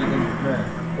for some reason,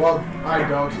 well, I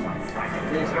don't.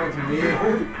 Can you explain to me?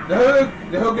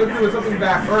 the Hokyo is something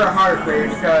that Urahara created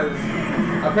because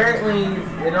apparently,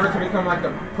 in order to become like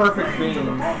a perfect being,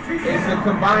 is to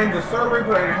combine the Soul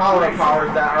Reaper and Hollow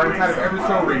powers that are inside of every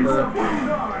Soul Reaper.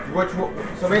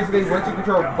 So basically, once you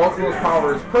control both of those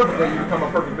powers perfectly, you become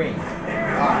a perfect being.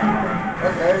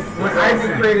 Okay. When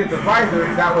Aizen created the visor,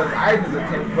 that was Aizen's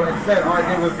attempt, but instead all I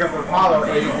did was give Apollo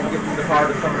aids and give him the power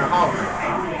to summon a Hollow.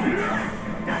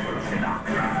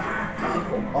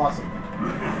 Awesome.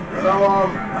 So,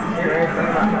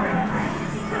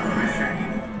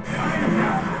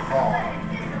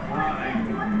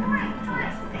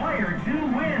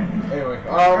 Anyway,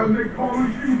 Anyway,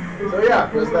 so yeah,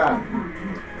 there's that.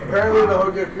 Apparently the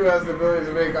Hokyoku has the ability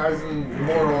to make Aizen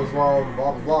immortal as well,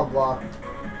 blah blah blah.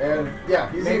 And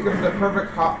yeah, he's make him the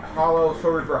perfect Hollow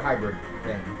Soul Reaper hybrid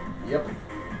thing. Yep.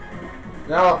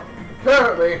 Now,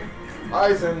 apparently,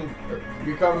 Aizen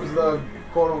becomes the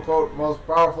quote-unquote most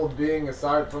powerful being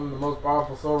aside from the most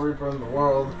powerful Soul Reaper in the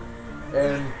world,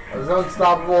 and is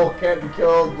unstoppable, can't be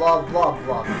killed, blah blah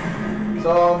blah.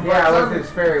 So yeah, with his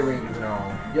fairy wings and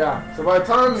all. Yeah. So by the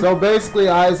time So basically,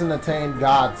 Aizen attained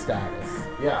God status.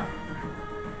 yeah.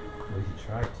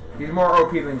 He's more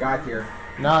OP than God tier.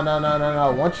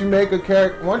 No. Once you make a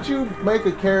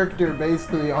character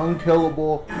basically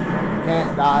unkillable,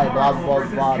 can't die, blah blah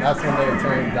blah, that's when they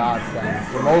attain God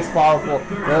status. The most powerful,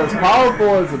 they're as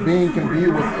powerful as a being can be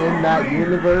within that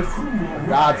universe,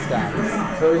 God status.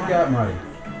 So he's got money.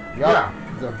 Yup.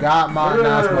 He's a God mod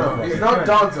ass motherfucker. He's not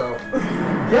Donzo.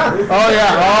 Yeah.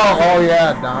 Oh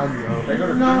yeah,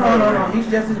 Donzo. No. He's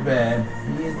just as bad.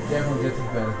 He is definitely just as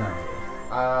bad as Donzo.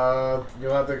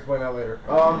 You'll have to explain that later.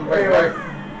 Anyway.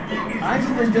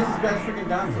 Aizen is just as bad as freaking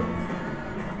Donzo.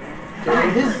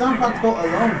 His Zanpakuto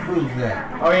alone proves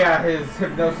that. Oh yeah, his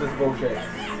hypnosis bullshit.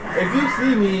 If you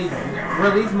see me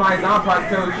release my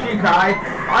Zanpakuto Shikai,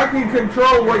 I can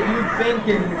control what you think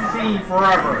and see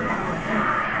forever.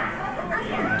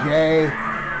 Gay.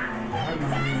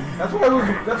 That's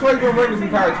why he's been waiting this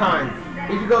entire time.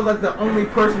 Ichigo's like the only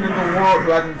person in the world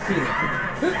who hasn't seen it.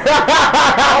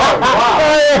 Oh wow!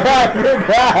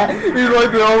 He's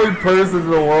like the only person in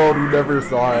the world who never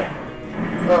saw it.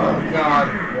 Oh god,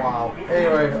 wow.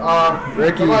 Anyway,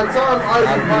 Ricky, so by the time Aizen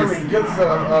I'm finally gets by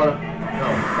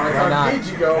the time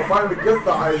Ichigo finally gets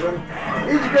the Aizen,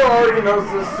 Ichigo already knows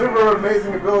this super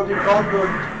amazing ability called the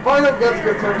Final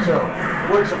Getsuga Tensho,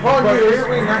 which upon But use... didn't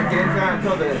we not get into that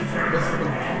until this? This is the...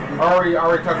 Already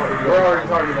talking about it. We're already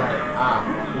talking about it.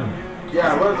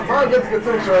 Yeah, well, it's the Final Getsuga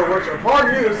Tensho, which upon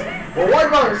use will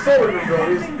wipe out his solar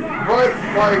abilities, but,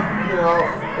 like, you know,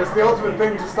 it's the ultimate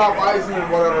thing to stop Aizen and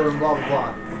whatever and blah blah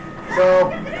blah.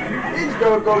 So,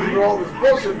 Ichigo goes through all this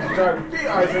bullshit to try to defeat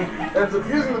Aizen, ends up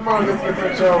using the Final Getsuga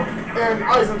Tensho, and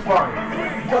Aizen's fine.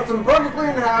 Cuts him perfectly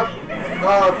in half,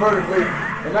 vertically,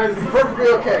 and Aizen's perfectly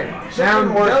okay. Now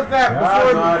note that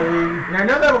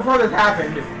before this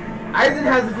happened, Aizen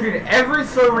has defeated every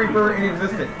Soul Reaper in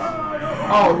existence.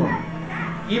 All of them.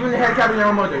 Even the head captain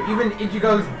Yamamoto, even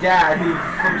Ichigo's dad, who's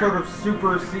some sort of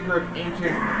super secret,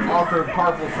 ancient, altered,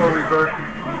 powerful Soul Reaper,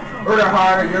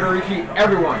 Urahara, Yodorishi,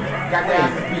 everyone got their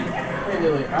asses beat. Hey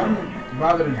Lily, I don't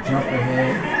bother to jump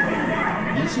ahead.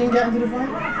 Ishin got into the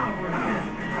fight?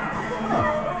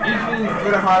 Ishin,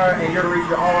 Urahara, and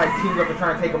Yodorishi all like teamed up to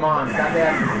try and take him on. Got their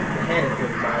asses handed to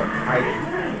them by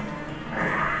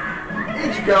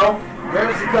Ichigo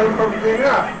managed to cut him perfectly in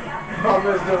half.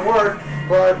 Problem is, it didn't work,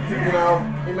 but, you know,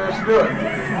 he managed to do it.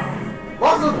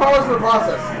 Lost his powers in the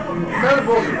process. Kind of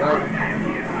bullshit, right?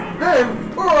 Then,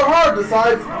 Urahara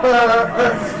decides,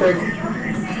 stick.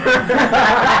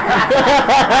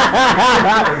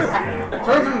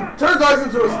 turns Aizen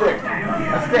into a stick.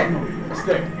 a stick. A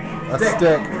stick. A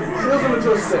stick. Seals him into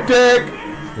a stick. Stick.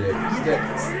 Stick.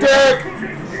 Stick.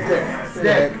 Stick.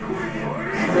 Stick.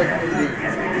 Stick, indeed.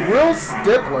 Real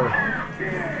stickler.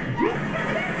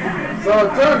 So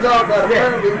it turns out that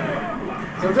apparently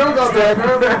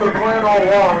the plan all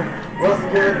along was to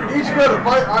get Ichigo to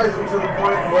fight Aizen to the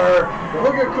point where the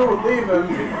Hogaku would leave him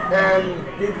and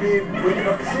he'd be weak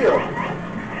enough to seal.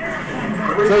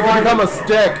 So he can become a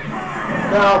stick.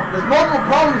 Now, there's multiple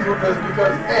problems with this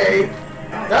because A,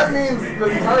 that means the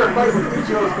entire fight with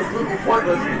Ichigo is completely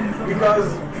pointless because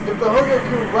if the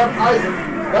Hogaku left Aizen,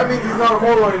 that means he's not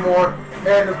immortal anymore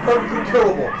and is perfectly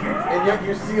killable, and yet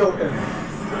you sealed him.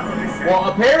 Well,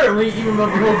 apparently, even though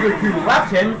the Hogaku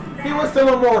left him, he was still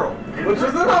immortal. Which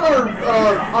is another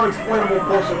unexplainable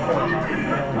bullshit point.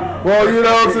 Well, you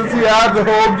know, since he had the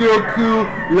whole Gyoku,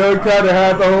 you know, he kind of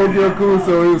had the whole Gyoku,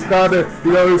 so he was kind of,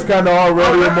 you know, he was kind of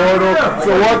already immortal.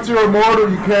 So once you're immortal,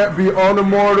 you can't be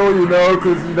unimmortal, you know,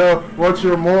 because, you know, once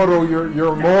you're immortal, you're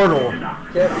immortal.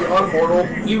 Can't be unmortal.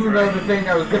 Even though the thing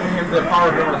that was giving him the power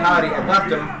of immortality had left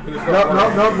him, he was still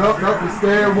immortal. Nope, you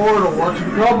stay immortal. Once you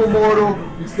become immortal,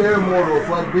 you stay immortal. It's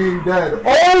like being dead.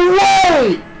 Oh,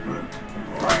 wait!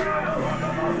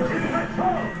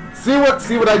 See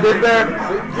what I did there?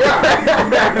 Yeah.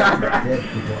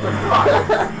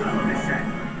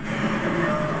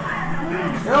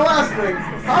 Now, last thing,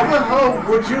 how the hell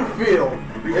would you feel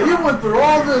if you went through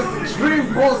all this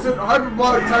extreme bullshit,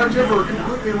 hyperbolic time chamber,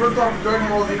 completely ripped off Dragon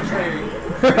Ball Z training?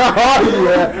 Oh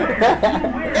yeah.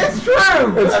 It's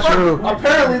true! It's true.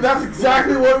 Apparently, that's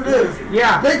exactly what it is.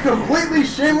 Yeah. They completely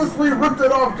shamelessly ripped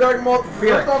it off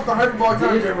ripped off the hyperbolic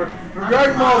time chamber from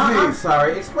Dragon Ball Z. I'm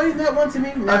sorry, explain that one to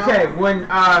me now. Okay, when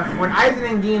Aizen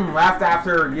and Gin left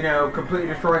after, you know, completely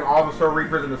destroying all the Soul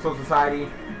Reapers in the Soul Society,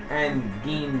 and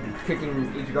Gin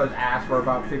kicking Ichigo's ass for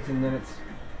about 15 minutes,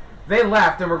 they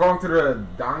left and were going through the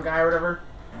Dangai or whatever.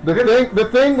 The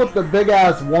thing with the big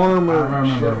ass worm or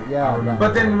shit. Yeah.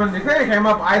 But then when the cleaner came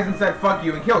up, Aizen said "fuck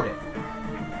you" and killed it.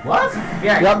 What?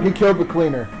 Yeah. Yep, he killed the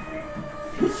cleaner.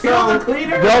 Kill the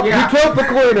cleaner? Yep, Yeah. he killed the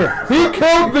cleaner. He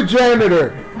killed the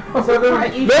janitor. So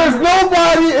then There's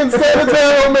nobody in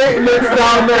sanitary maintenance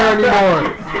down there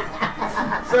anymore.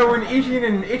 So when Ishin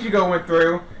and Ichigo went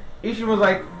through, Ishin was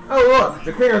like, "Oh look,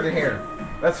 the cleaner's in here.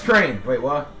 Let's train." Wait,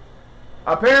 what?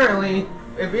 Apparently,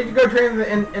 if Ichigo trains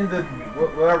in the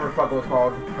whatever the fuck it was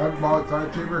called, Hyperbolic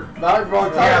time chamber.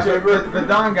 the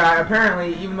Don guy,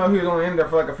 apparently, even though he was only in there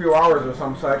for like a few hours or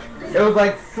some such, it was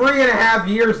like 3.5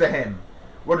 years to him.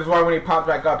 Which is why when he popped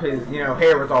back up, his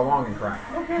hair was all long and crap.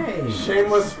 Okay.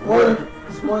 Shameless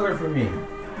Spoiler for me.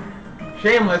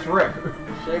 Shameless rip.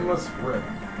 Shameless rip.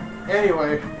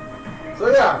 Anyway, so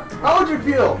yeah, how would you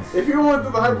feel if you went to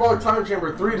the hyperbolic time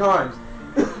chamber 3 times?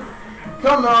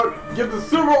 Come out, get the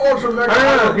super ultra mega.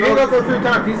 No, he didn't go through 3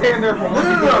 times. He's staying there for 1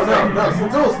 No.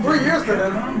 Since it was 3 years to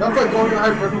him, that's like going to the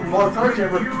hyperbolic time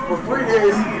chamber for 3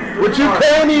 days. Which you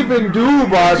can't even do,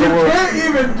 by the way. You can't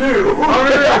even do.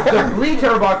 Oh, no. The Bleach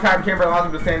Herbal time chamber allows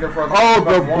him to stand there for the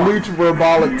Bleach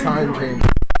Verbolic time chamber.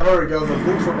 There we go, the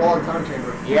Bleach Herbal time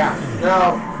chamber. Yeah.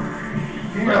 Now,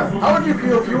 how would you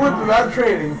feel if you went to that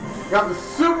training, got the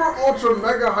super ultra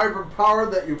mega hyper power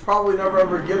that you probably never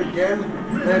ever get again,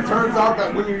 and it turns out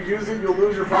that when you use it, you'll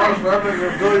lose your powers forever and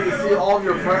your ability to see all of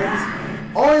your friends,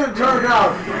 only to turn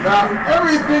out that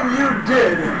everything you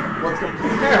did was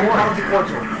completely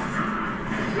inconsequential.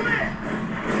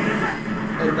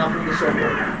 And nothing to show for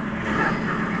it.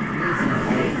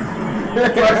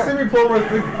 Well, Semi-Pro was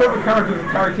the perfect counter to the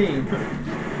entire team.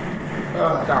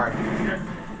 Sorry.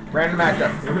 Random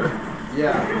matchup.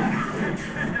 Yeah.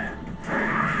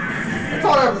 That's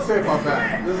all I have to say about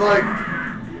that. It's like,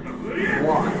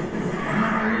 why?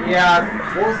 Yeah.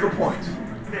 What was the point?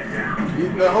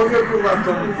 The Hogyoku left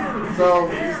him, so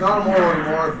he's not immortal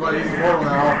anymore, but he's immortal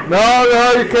now. No,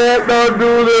 you can't not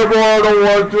do the immortal.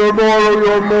 Once you're immortal,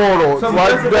 you're immortal. It's So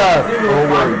like that. Oh,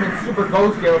 been super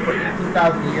ghost scale for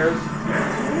 18,000 years.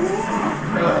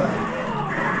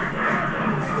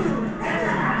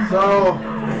 So,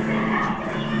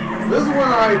 this is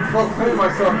when I proclaim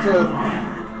myself to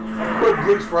quit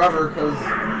Bleach forever, because,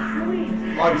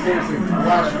 like, seriously,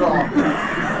 last straw.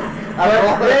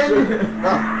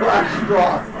 Last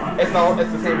straw.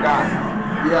 It's the same guy.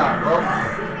 Yeah, well,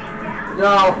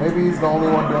 no. Maybe he's the only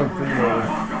one doing free mode.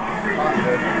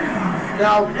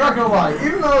 Now, not gonna lie,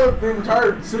 even though the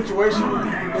entire situation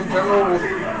in general was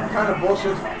kind of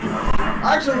bullshit,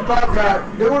 I actually thought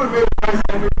that they would have made a nice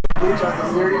ending to Bleach as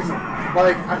a series.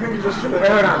 Like, I think it just should have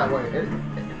ended that way.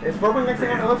 Is Forbin next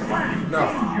thing on the list? No.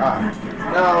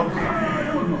 Now,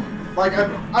 like,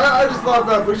 I just thought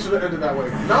that Bleach should have ended that way.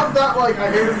 Not that, like, I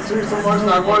hated the series so much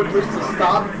that I wanted Bleach to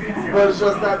stop, but it's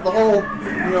just that the whole,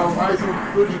 icing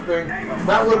conclusion thing,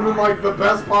 that would have been, like, the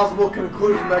best possible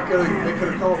conclusion that they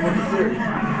could have come up with the series.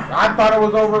 I thought it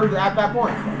was over at that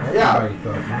point. Yeah.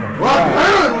 Well,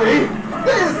 apparently,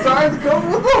 they decided to come up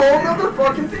with a whole other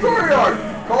fucking story arc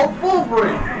called Full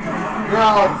Bring.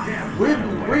 Now, we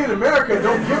in America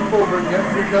don't get Full Bring yet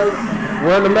because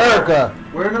we're in America.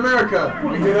 We're in America.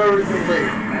 We get everything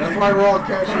late. That's why we're all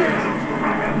cashiers.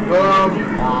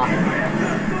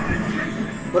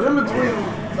 But in between,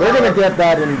 they're gonna get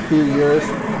that in a few years,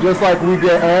 just like we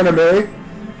get anime.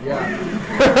 Yeah.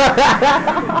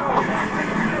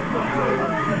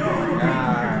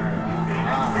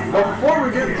 But before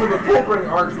we get into the Full Bring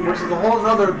arc, which is a whole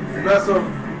other mess of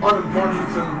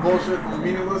unimportance and bullshit and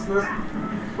meaninglessness,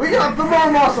 we got the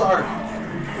Muramasa arc.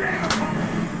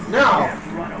 Now,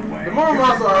 the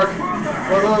Muramasa arc,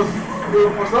 for those who,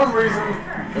 for some reason,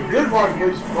 did watch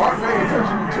Bleach, aren't paying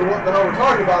attention to what the hell we're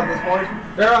talking about at this point.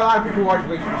 There are a lot of people who watch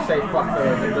Bleach who say fuck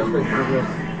the just wait for this.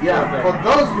 Yeah, for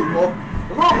those people,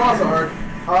 the Muramasa arc,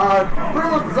 pretty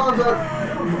much the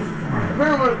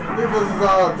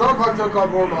Zanpakuto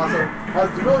called Muramasa has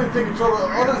the ability to take control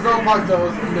of other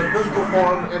Zanpakutos in their physical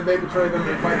form, and they betray them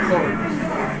and fight soldiers.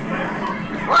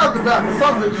 Right off the bat, this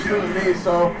sounds interesting to me,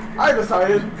 so I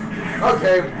decided,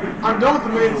 okay, I'm done with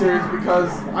the main series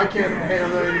because I can't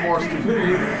handle any more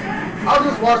stupidity. I'll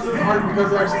just watch this arc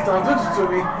because it actually sounds interesting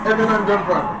to me, and then I'm done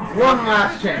forever. One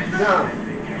last chance. No,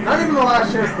 not even the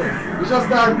last chance thing. It's just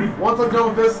that once I'm done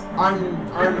with this, I'm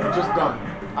just done.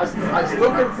 I still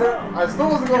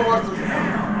wasn't going to watch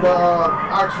the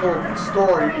actual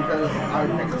story because I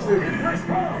think it's stupid.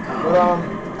 But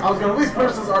I was going to at least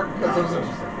finish this arc because it was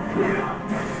interesting.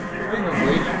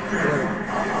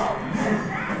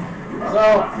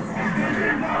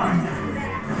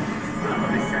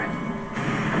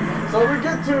 So we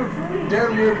get to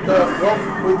damn near what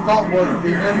we thought was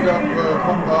the end of the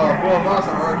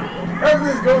Muramasa arc.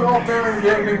 Everything's going all fair and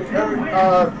dandy.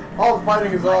 All the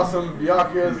fighting is awesome.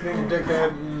 Byakuya is being a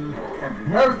dickhead.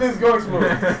 And everything's going smooth.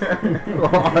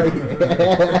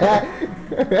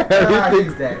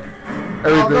 Everything's dead.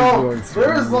 Everything's no, going smooth.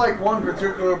 there is like one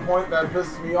particular point that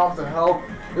pisses me off to hell.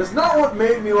 It's not what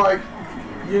made me like,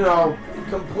 you know,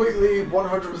 completely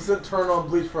 100% turn on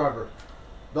Bleach forever.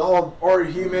 The whole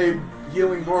Orihime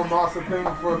healing Muramasa thing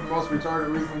for the most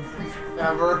retarded reasons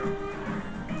ever.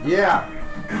 Yeah.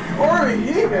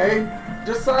 Orihime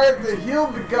decided to heal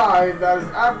the guy that is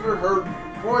after her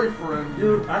boyfriend.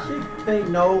 Dude, I think they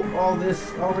know all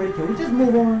this already. Can we just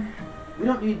move on? We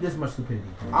don't need this much stupidity.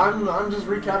 I'm just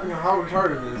recapping how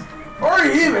retarded it is.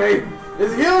 Orihime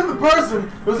is healing the person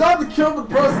who's out to kill the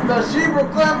person that she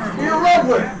proclaims to be in love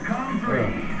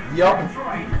with. Yup.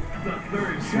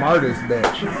 Smartest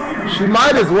bitch. She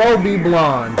might as well be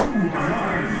blonde.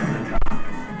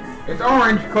 It's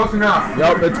orange, close enough.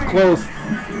 Yup, it's close.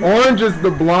 Orange is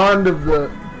the blonde of the...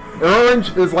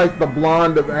 Orange is like the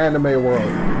blonde of anime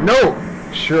world. No!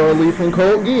 Shirley from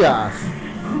Code Geass.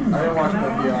 I didn't watch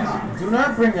Code Geass. Do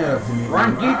not bring that up to me.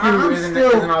 Rangiku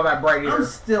isn't all that bright either. I'm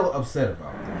still upset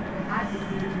about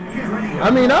that. I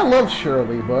mean, I love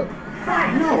Shirley, but...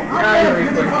 No, I'm not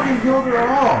really fucking killed her at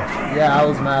all. Yeah, I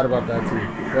was mad about that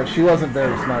too. But she wasn't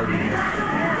very smart either.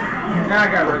 Now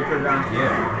I got ready to put it on.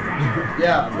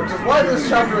 Yeah, which is why this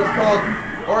chapter is called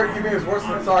Orihime is worse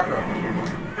than Sakura.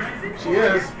 She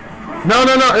is. No.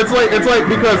 It's like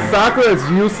because Sakura is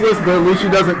useless, but at least she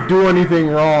doesn't do anything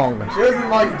wrong. She doesn't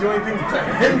like do anything to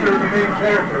hinder the main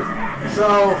characters.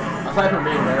 So, Aside from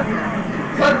being there.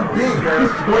 aside from being there,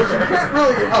 which you can't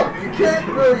really help. You can't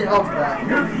really help that.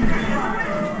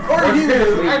 Orihime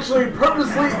is actually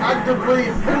purposely, actively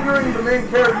hindering the main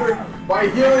character by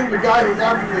healing the guy who's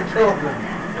after the kill him.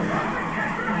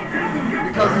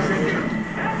 Because he's injured.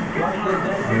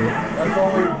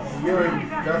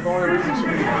 That's the only reason she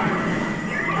did it.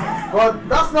 But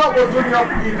that's not what threw me off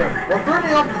the deep end. What threw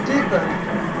me off the deep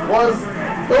end was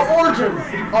the origin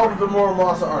of the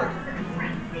Muramasa arc.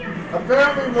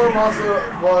 Apparently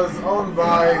Muramasa was owned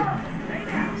by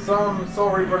some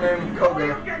Soul Reaper named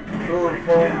Koga, who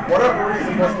for whatever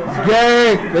reason was concerned.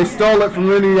 Yay! They stole it from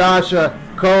Inuyasha.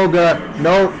 Koga.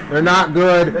 Nope, they're not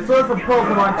good. They stole it from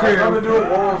Pokemon It has nothing to too. do with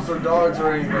wolves or dogs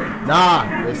or anything. Nah,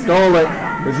 they stole it.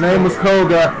 His name was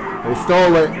Koga. They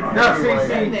stole it. No,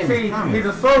 see, he's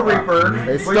a Soul Reaper.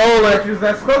 They stole it. Which is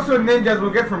as close to a ninja as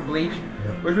we'll get from Bleach.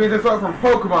 Which means they stole it from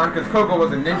Pokemon because Koga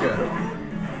was a ninja.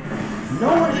 No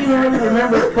one even really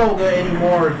remembers Koga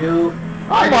anymore, dude.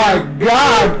 Oh my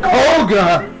god,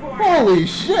 Koga! Holy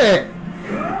shit!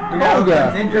 You know,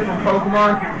 Koga. ninja from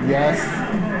Pokemon. Yes.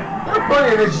 There are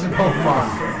plenty of ninjas in Pokemon.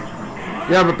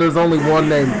 Yeah, but there's only one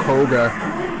named Koga.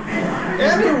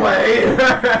 Anyway,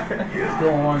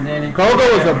 Go on then. Koga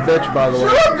was a bitch, by the way.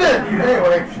 shut up then!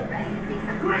 Anyway,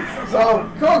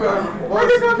 so Koga was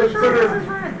considered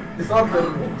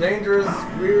something dangerous,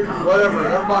 weird, whatever.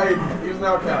 Everybody, he was an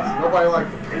outcast. Nobody liked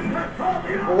him.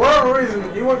 For whatever reason,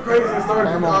 he went crazy and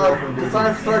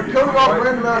decided to start killing off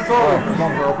random ass souls.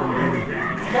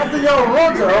 Captain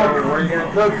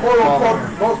Yamamoto, the quote-unquote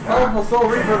most powerful Soul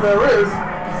Reaper there is,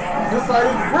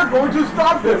 decided we're going to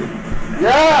stop him.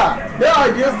 Yeah! Their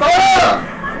idea is stop him.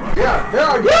 Yeah, their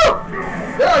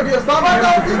idea is stop him.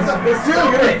 It's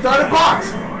sealing him inside a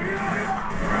box.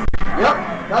 Yep,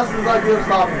 that's his idea of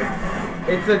stopping it.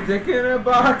 It's a dick in a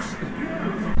box.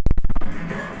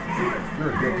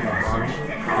 You're a dick in a box.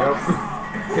 Yep.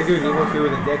 Because he was evil, he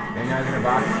was a dick, and now he's in a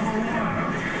box. A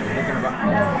dick in a box.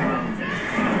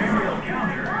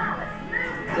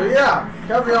 So yeah,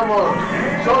 Captain Yamamoto,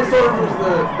 Sean Sword was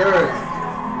there is.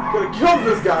 Could have killed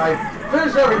this guy,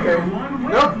 finished everything.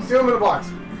 Nope, seal him in a box.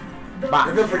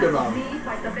 And then forget about him.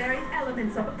 Like the very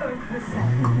elements of Earth herself.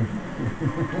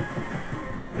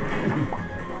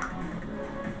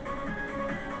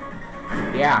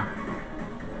 Yeah.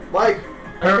 Like,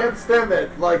 I can't stand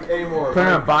that, like, anymore. Put him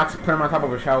in a box, put him on top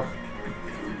of a shelf.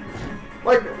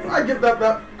 Like, I get that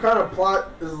kind of plot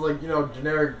is like, you know,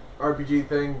 generic RPG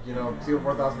thing, you know, seal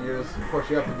 4,000 years. Of course,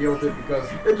 you have to deal with it because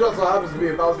it just so happens to be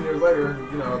 1,000 years later,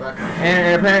 and, you know, that kind of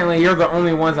And apparently you're the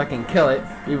only ones that can kill it,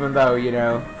 even though, you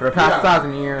know, for the past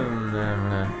 1,000 years,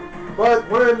 But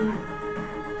when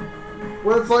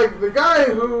it's like the guy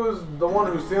who's the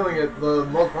one who's sealing it, the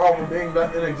most powerful being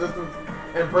that in existence,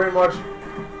 and pretty much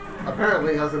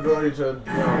apparently has the ability to,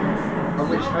 you know,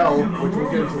 unleash hell, which we'll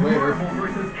get into later.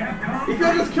 He could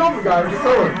have just killed the guy and just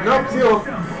seal him. Nope, seal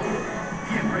him.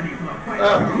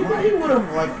 You thought he would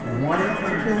have, like, wanted to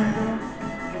kill him, though?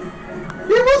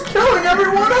 He was killing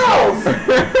everyone else!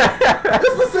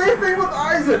 It's the same thing with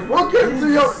Aizen. We'll get into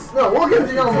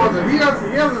Yamamoto. He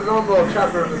has his own little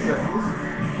chapter in this thing.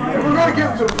 And we're gonna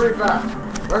get into it pretty fast.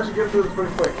 We're actually getting through this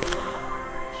pretty quick.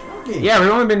 Yeah,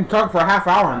 we've only been talking for a half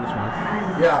hour on this one.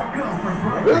 Yeah.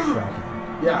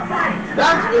 Yeah.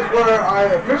 That is where I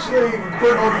officially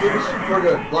quit on Bleach for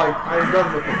good. Like, I'm done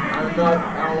with it. I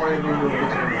don't want anything to do with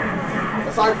Bleach anymore.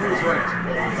 Aside from this rant.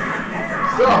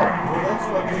 So,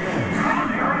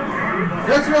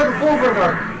 next we have the Fullbring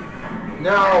arc.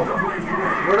 Now,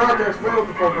 we're not going to explain what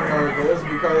the Fullbring arc is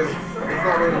because it's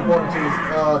not really important to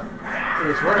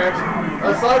this rant,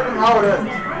 aside from how it ends.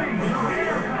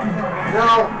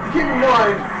 Now, keep in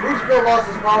mind, Ichigo lost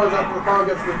his powers after the final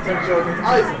gets the potential against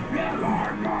Aizen.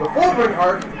 The Fullbring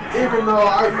arc, even though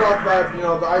I felt that, the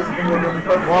Aizen thing would have been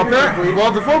perfect.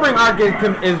 Well, the Fullbring arc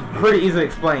is pretty easily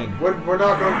explained. We're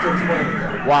not going to explain it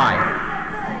yet. Why?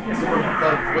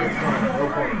 Waste time, no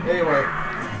point. Anyway.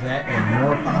 That and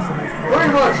more possible. Pretty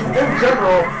much, in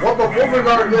general, what the Fullbring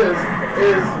arc is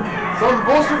some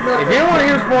bullshit method. If you don't want to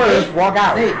hear spoilers, walk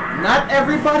out. Hey, not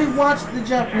everybody watched the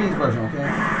Japanese version,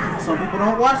 okay? Some people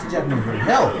don't watch the Japanese version.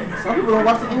 Hell, some people don't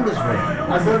watch the English version.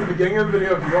 I said at the beginning of the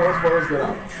video, if you don't want spoilers, get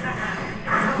out.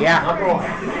 Yeah. Not gonna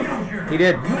lie. He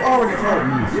did. You already told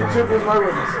me, so YouTube is my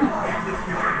witness.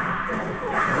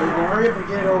 you can hurry up and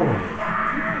get it over with.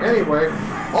 Anyway,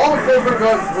 all the Fullbring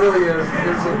arc really is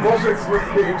a bullshit excuse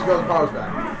to get Ichigo's powers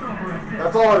back.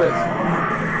 That's all it is.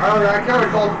 I kind of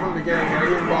called it from the beginning and I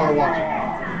didn't bother watching.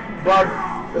 But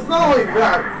it's not only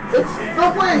that, it's the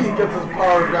way he gets his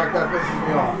powers back that pisses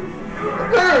me off.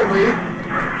 Apparently,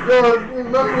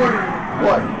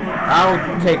 what?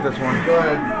 I'll take this one. Go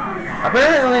ahead.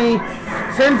 Apparently,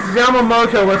 since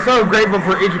Yamamoto was so grateful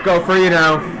for Ichigo for,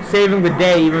 saving the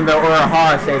day, even though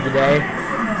Urahara saved the day,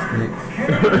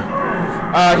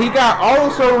 he got all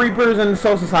the Soul Reapers in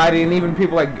Soul Society, and even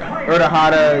people like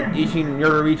Urahara, Ishin, and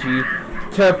Yoruichi,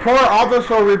 to pour all the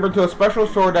Soul Reaper into a special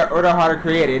sword that Urahara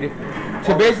created,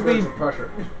 to basically...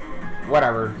 Pressure.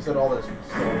 Whatever. You said all this.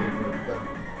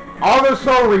 All the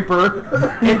Soul Reaper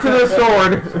into the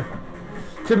sword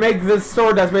to make this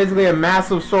sword that's basically a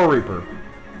massive Soul Reaper.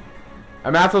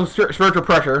 A massive spiritual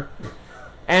pressure.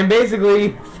 And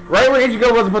basically, right when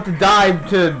Ichigo was about to dive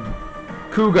to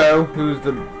Kugo, who's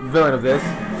the villain of this,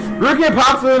 Rukia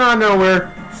pops in out of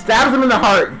nowhere, stabs him in the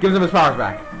heart, gives him his powers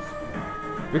back.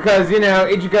 Because,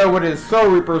 Ichigo with his Soul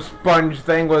Reaper sponge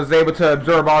thing was able to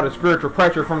absorb all the spiritual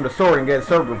pressure from the sword and get his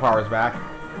Soul Reaper powers back.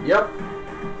 Yep.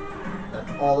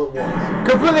 That's all it was.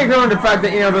 Completely ignoring the fact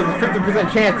that, there's a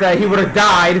 50% chance that he would have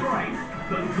died.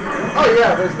 Oh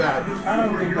yeah, there's that. I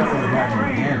don't think that would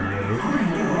happen again,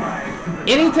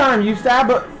 really. Anytime you stab,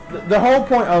 the whole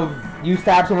point of you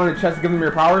stab someone in the chest to give them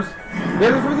your powers,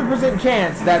 there's a 50%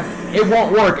 chance that it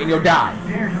won't work and you'll die.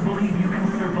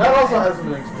 That also hasn't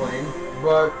been explained,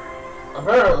 but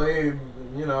apparently,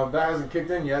 that hasn't kicked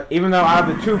in yet. Even though out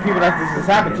of the two people that this has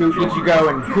happened to, Ichigo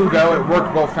and Kugo, it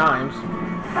worked both times.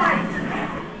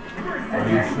 Are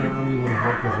you sure we would have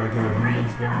worked as regular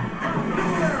humans then?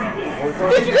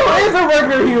 Ichigo is a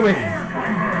regular human!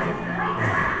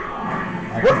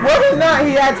 Whether or not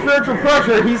he had spiritual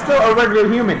pressure, he's still a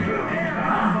regular human.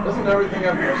 Doesn't everything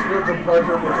have spiritual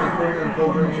pressure, which is included in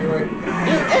Fullbring anyway?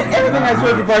 Everything has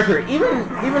spiritual pressure.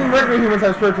 Even regular humans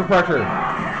have spiritual pressure.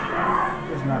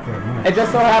 It's not that much. It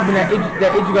just so happened that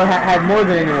Ichigo had more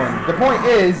than anyone. The point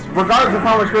is, regardless of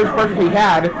how much spiritual pressure he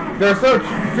had, there's still a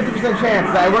 50% chance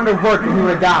that it wouldn't have worked and he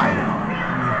would have died.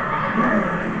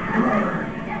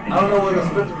 I don't know where this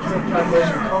 50%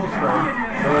 calculation comes from.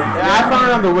 I found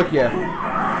it on the Wikia.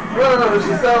 No, it's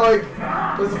just that,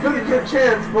 there's a 50%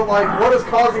 chance, but, what is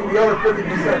causing the other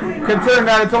 50%? Considering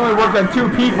that it's only worked on 2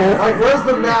 people. Where's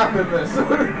the math in this?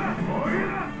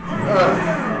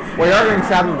 Well, you're getting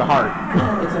stabbed in the heart.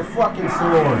 It's a fucking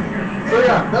sword. So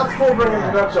yeah, that's Fullbring in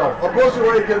a nutshell. A bullshit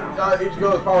way to get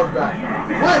Ichigo's powers back.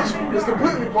 Which is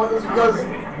completely pointless because,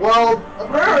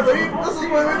 apparently, this is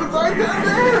when they decided to end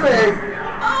the anime.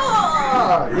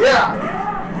 Yeah.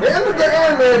 They ended the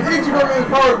anime and Ichigo got his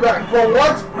powers back. For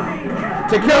what?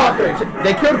 They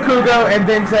killed Kugo and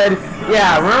then said,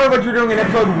 yeah, remember what you're doing in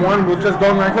episode 1 with just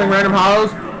going around killing random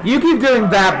hollows? You keep doing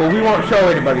that, but we won't show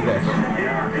anybody this.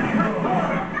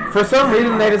 For some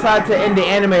reason, they decided to end the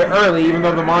anime early, even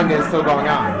though the manga is still going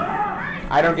on.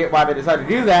 I don't get why they decided to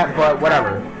do that, but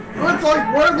whatever. It's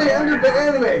where they ended the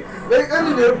anime. They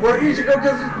ended it where Ichigo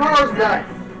gets his powers back.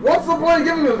 What's the point of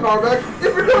giving him his power back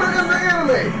if you're going to end the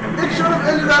anime? It should have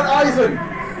ended at Aizen.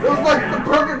 It was the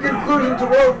perfect conclusion to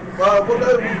what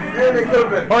the anime could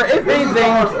have been. Or if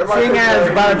anything, seeing as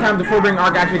by the time the Fullbring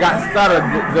arc actually got started,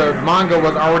 the manga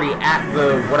was already at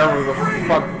the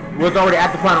was already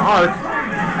at the final arc.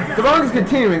 The manga's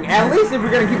continuing. At least if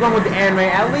you're gonna keep going with the anime,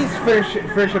 at least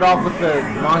finish it off with the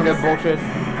manga bullshit.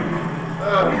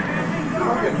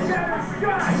 Fucking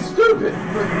stupid.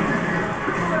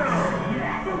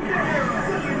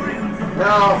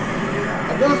 Now,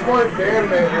 this point, the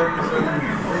animators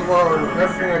and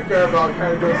everything I care about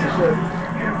kind of goes to shit.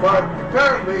 But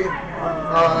apparently,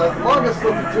 as the manga's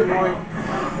still continuing,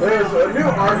 there's a new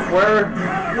arc where,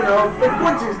 you know, the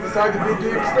Quincy's decide to be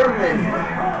de-exterminated.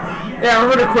 Yeah, I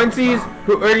remember the Quincy's,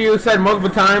 who Uryu said multiple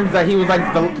times that he was like,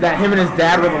 that him and his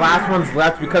dad were the last ones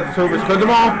left because the Cerberus killed them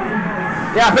all.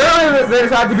 Yeah, apparently they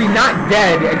decided to be not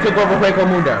dead and took over Hueco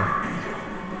Mundo.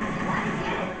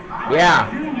 Yeah.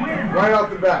 Right off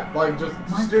the bat, like, just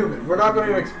stupid. We're not going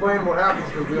to explain what happens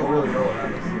because we don't really know what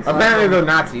happens. It's Apparently they're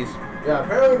Nazis. Yeah,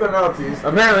 apparently they're Nazis.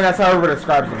 Apparently that's how everybody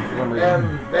describes them for some reason.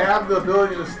 And they have the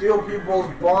ability to steal people's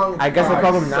bonds. I guess they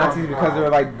call them Nazis because they were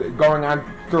like going on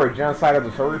through a genocide of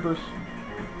the Soul Reapers.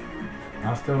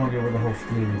 I still don't get where the whole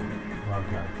stealing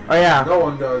Bankai. Oh yeah. No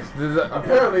one does.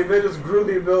 Apparently they just grew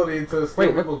the ability to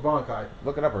steal people's Bankai.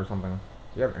 Look it up or something.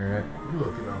 You have internet.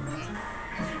 Look it up.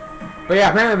 But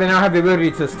yeah, apparently they now have the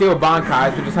ability to steal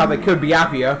Bankais, which is how they killed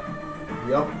Byakuya.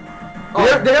 Yep.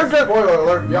 They don't just, spoiler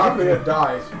alert, Byakuya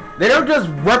dies. They don't just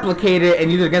replicate it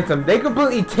and use it against them. They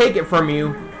completely take it from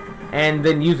you and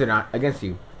then use it against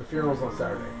you. The funeral's on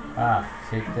Saturday. Ah,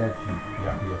 take that, you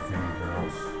Byakuya fan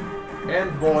girls.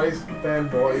 And boys,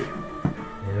 fanboys.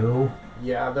 Ew.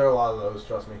 Yeah, there are a lot of those,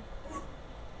 trust me.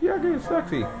 Yeah, getting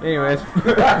sexy. Anyways.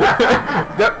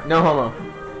 No homo.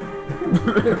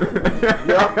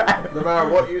 Yep. No matter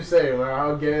what you say, no matter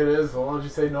how gay it is, as long as you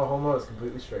say no homo, it's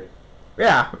completely straight.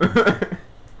 Yeah.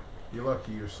 You're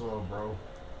lucky you're slow, bro.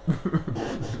 Yeah,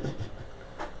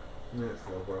 it's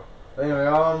slow, bro. Anyway,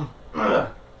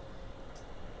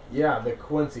 yeah, the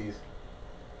Quincy's.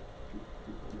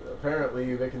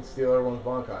 Apparently, they can steal everyone's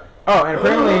Bankai. Oh, and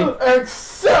apparently...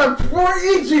 Except for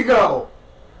Ichigo!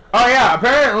 Oh yeah,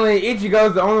 apparently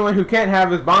Ichigo's the only one who can't have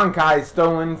his Bankai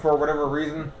stolen for whatever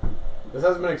reason. This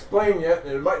hasn't been explained yet,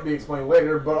 and it might be explained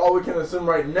later, but all we can assume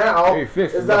right now Hey,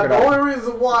 Fifth, is that the only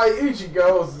reason why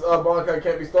Ichigo's Bankai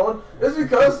can't be stolen is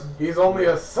because he's only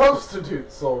a substitute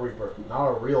Soul Reaper, not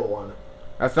a real one.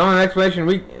 That's the only explanation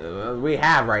we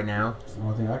have right now. It's the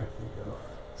only thing I can think of.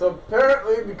 So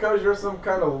apparently, because you're some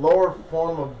kind of lower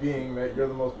form of being, that you're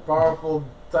the most powerful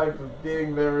type of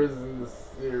being there is in the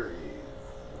series.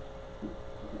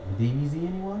 DBZ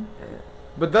anyone?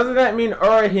 But doesn't that mean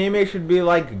Orihime should be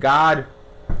like God?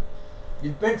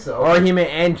 You'd think so. Orihime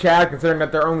and Chad, considering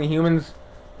that they're only humans?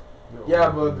 Yeah,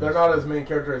 but they're not as main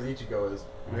character as Ichigo is.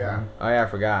 Yeah. Oh yeah, I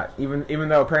forgot. Even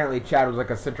though apparently Chad was like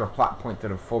a central plot point to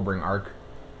the Fullbring arc.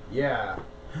 Yeah.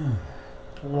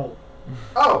 Well,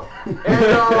 Oh! And,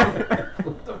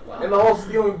 and the whole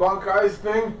stealing Bankai's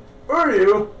thing,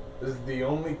 Uryu is the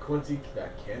only Quincy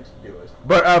that can't do it.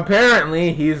 But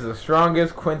apparently he's the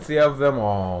strongest Quincy of them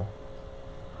all.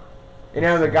 You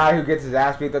know, the guy who gets his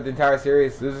ass beat up the entire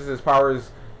series, loses his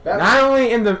powers not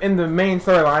only in the main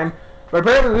storyline, but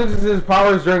apparently loses his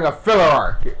powers during a filler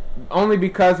arc. Only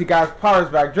because he got his powers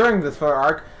back during this filler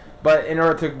arc, but in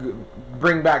order to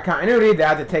bring back continuity, they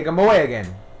had to take him away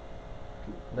again.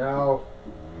 Now,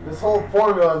 this whole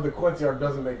formula of the Quincy arc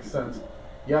doesn't make sense.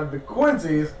 You have the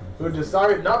Quincy's who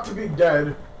decided not to be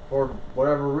dead for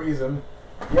whatever reason.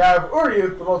 You have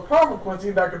Uryu, the most powerful Quincy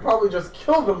that could probably just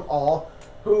kill them all,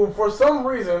 who for some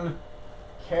reason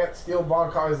can't steal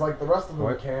Bankais like the rest of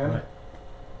them can.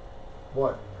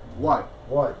 What? what?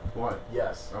 What? What?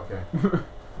 Yes. Okay.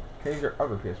 Okay, your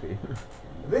other PSP.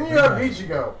 Then you have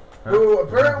Ichigo, who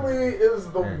apparently is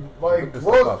the look this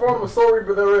lowest up. form of Soul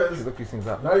Reaper there Should is. look these things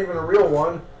up. Not even a real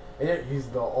one, and yet he's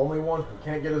the only one who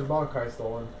can't get his Bankai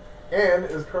stolen, and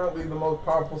is currently the most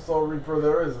powerful Soul Reaper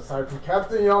there is, aside from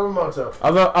Captain Yamamoto.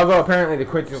 Although apparently the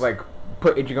Quincy's like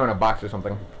put Ichigo in a box or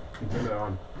something. Turn it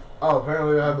on. Oh,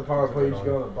 apparently they have the power to put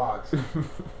Ichigo in a box.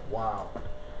 Wow.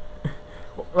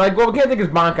 Like, well, we can't think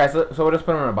it's Bankai, so we'll just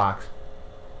put him in a box.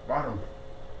 Bottom.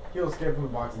 He'll escape from the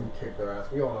box and kick their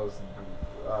ass. We all know this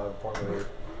formula here.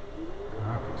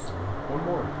 One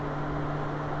more.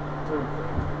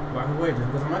 By the way, just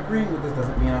because I'm agreeing with this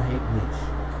doesn't mean I hate Bleach.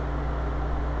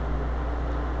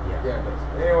 Yeah, it does.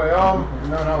 Anyway,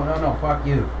 No, fuck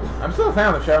you. I'm still a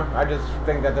fan of the show. I just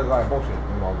think that there's a lot of bullshit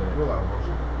involved in You're it. loud,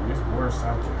 bullshit. It's worse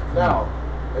out there. now,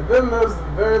 and then there's the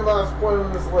very last point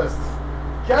on this list.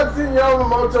 Captain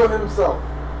Yamamoto himself.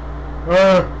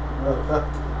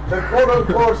 The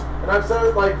quote-unquote, and I've said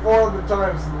it like 400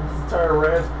 times in this entire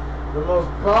rant, the most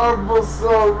powerful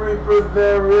Soul Reaper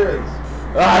there is.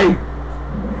 Aye.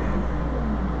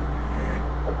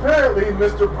 Apparently,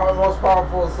 Mr. Most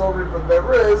Powerful Soul Reaper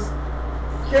there is,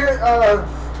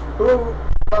 who,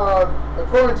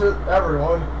 according to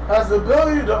everyone, has the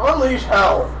ability to unleash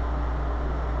hell.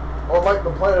 Or light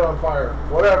the planet on fire.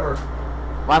 Whatever.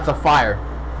 Lots of fire.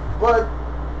 But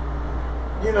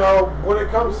you know, when it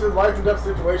comes to life and death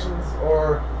situations,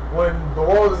 or when the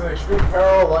world is in extreme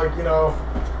peril, like, you know,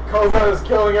 Koza is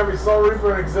killing every Soul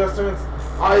Reaper in existence,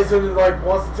 Aizen, like,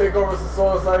 wants to take over the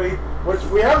Soul Society, which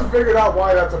we haven't figured out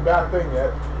why that's a bad thing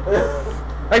yet.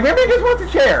 Like, maybe he just wants a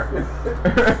chair.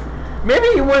 Maybe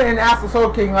he went and asked the Soul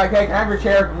King, like, hey, can I have your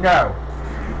chair? No.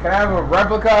 Can I have a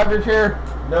replica of your chair?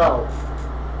 No.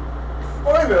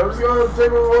 Fine then, I'm just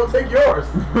gonna take yours.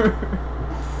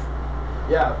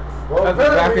 Yeah. Well, that's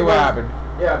exactly what happened.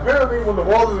 Yeah, apparently when the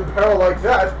world is in peril like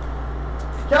that,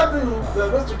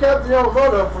 Mr. Captain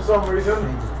Yamamoto, for some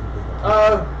reason,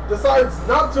 decides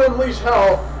not to unleash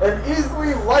hell and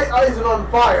easily light Aizen on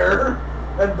fire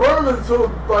and burn him into,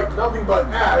 like, nothing but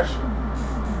ash.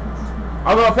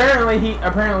 Although apparently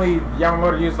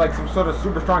Yamamoto used like some sort of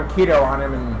super strong keto on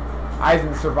him and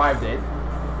Aizen survived it.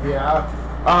 Yeah.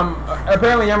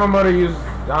 Apparently Yamamoto used,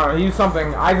 I don't know, he used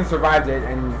something, Aizen survived it,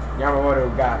 and Yamamoto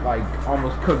got, like,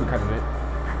 almost killed because of it.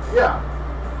 Yeah.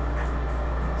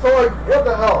 So, like, what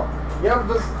the hell? You have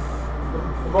this,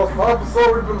 the most powerful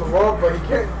Soul Reaper in the world, but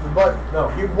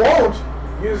he won't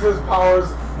use his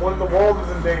powers when the world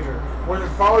is in danger, when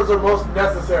his powers are most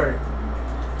necessary.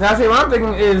 Now, see, what I'm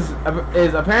thinking is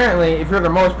apparently, if you're the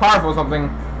most powerful or something,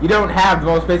 you don't have the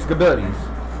most basic abilities.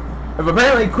 If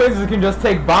apparently Quizzes can just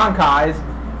take Bankais,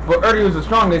 but Urdu is the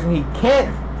strongest and he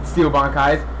can't steal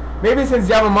Bankais, maybe since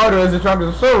Yamamoto is the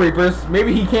strongest of Soul Reapers,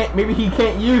 maybe he can't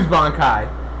use Bankai.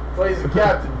 Well, he's a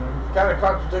captain. It kind of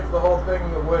contradicts the whole thing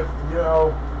with, you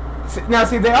know... Now,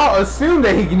 see, they all assume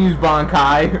that he can use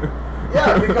Bankai.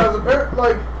 Yeah, because apparently,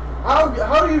 like,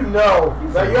 how do you know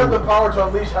that you have the power to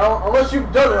unleash hell unless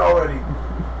you've done it already?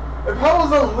 If hell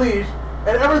is unleashed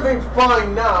and everything's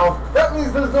fine now, that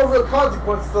means there's no real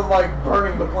consequence to, like,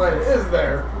 burning the planet, is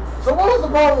there? So what was the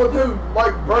problem with him,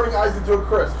 like, burning Aizen to a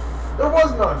crisp? There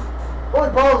was none. The only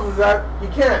problem is that he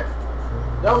can't.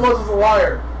 Yamamoto's a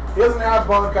liar. He doesn't have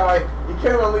Bankai. He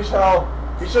can't unleash hell.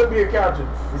 He shouldn't be a captain.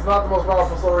 He's not the most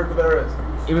powerful Soul Reaper there is.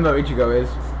 Even though Ichigo is.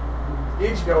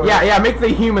 Ichigo is. Yeah, make the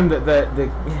human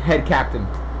the head captain.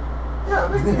 Yeah,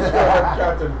 make the Ichigo head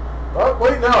captain. Oh,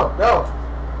 wait, no.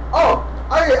 Oh,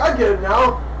 I get it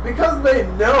now. Because they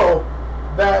know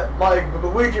that, like, the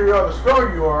weaker you are, the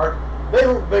stronger you are,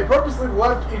 they purposely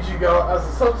left Ichigo as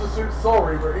a substitute Soul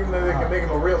Reaper, even though they can make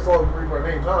him a real Soul Reaper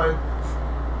at any time,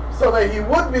 so that he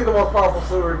would be the most powerful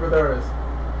Soul Reaper there is.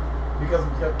 Because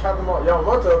Captain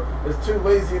Yamamoto is too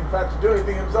lazy and fat to do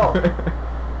anything himself. No,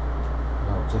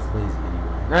 just lazy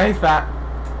anyway. No, he's fat.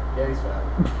 Yeah, he's fat.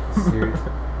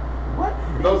 Seriously. What?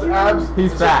 Those abs,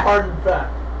 He's fat. Hardened fat.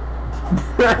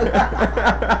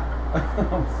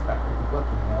 I'm sorry. What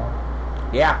the hell?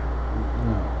 Yeah.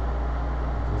 No.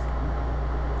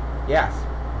 Yes.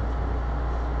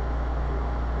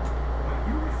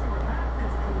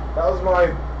 That was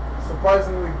my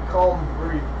surprisingly calm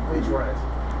Bleach rant.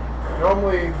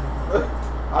 Normally,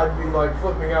 I'd be like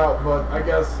flipping out, but I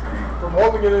guess from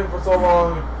holding it in for so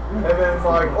long, and then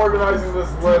like organizing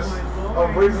this list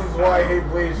of reasons why I hate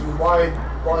Bleach and why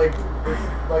like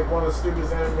it's like one of the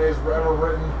stupidest animes ever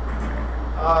written,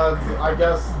 I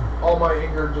guess all my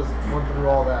anger just went through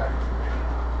all that.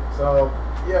 So,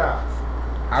 yeah.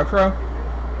 Outro?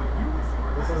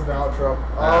 This is the outro.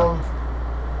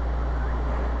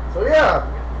 So yeah,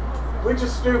 Bleach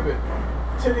is stupid.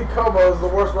 Titty Kobo is the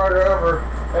worst writer ever,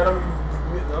 and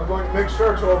I'm going to make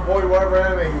sure to avoid whatever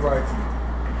anime he writes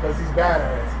because he's bad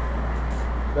at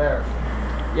it. There.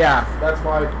 Yeah. That's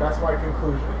my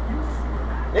conclusion.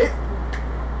 Nate?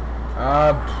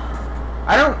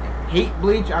 I don't hate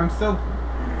Bleach. I'm still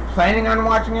planning on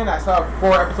watching it. I still have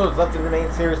 4 episodes left in the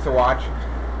main series to watch.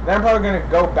 Then I'm probably going to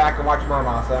go back and watch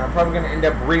Muramasa, and I'm probably going to end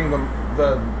up reading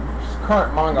the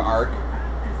current manga arc.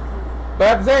 But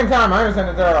at the same time, I understand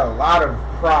that there are a lot of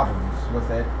problems with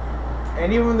it.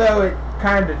 And even though it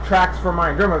kind of detracts from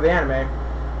my enjoyment of the anime,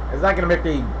 it's not going to make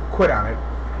me quit on it.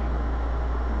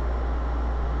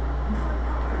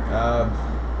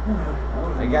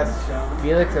 I guess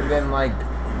Felix has been like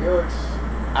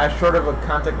as short of a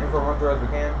contact info run through as we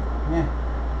can. Yeah.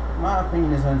 My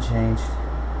opinion is unchanged.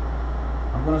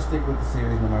 I'm gonna stick with the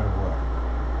series no matter what.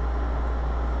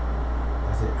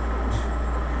 That's it.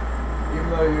 Even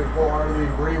though you wholeheartedly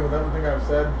agree with everything I've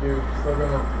said, you're still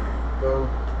gonna go.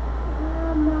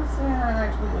 I'm not saying I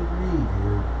actually agree,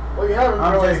 dude. Well, you haven't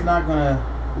I'm really. just not gonna,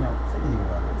 say anything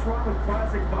about it. What's wrong with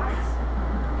classic bikes?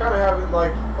 Kind of haven't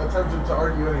like attempted to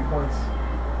argue any points.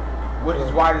 Which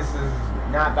is why this is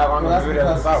not that long Well, that's of a video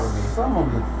as I thought because it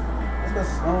would be.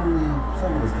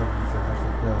 some of the stuff you said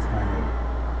actually does kind of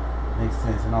make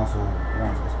sense and also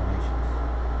warrants explanations.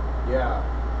 Yeah.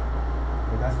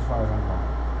 But that's as far as I'm going.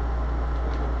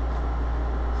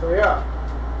 So yeah,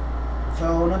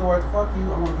 So in other words, fuck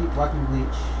you. I'm gonna keep watching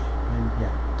Bleach, and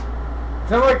yeah.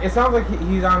 It sounds like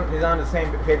he's on the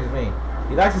same page as me.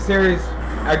 He likes the series,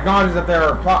 acknowledges that there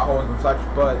are plot holes and such,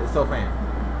 but is still a fan.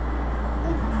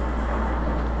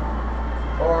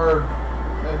 Or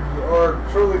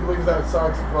truly believes that it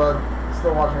sucks, but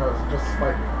still watching it just to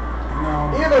spite me.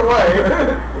 No. Either way.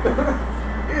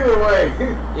 Either way.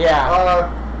 Yeah.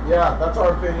 Yeah, that's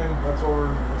our opinion. That's what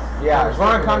we're... Yeah, if you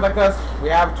want to contact us, we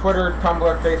have Twitter,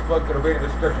 Tumblr, Facebook. It'll be in the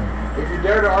description. If you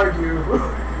dare to argue,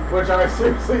 which I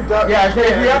seriously don't... Yeah, if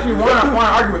you actually want to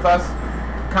argue with us,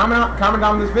 comment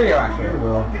down this video, actually. It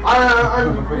will.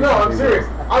 I'm serious.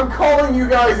 I'm calling you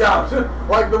guys out.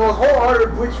 Like the most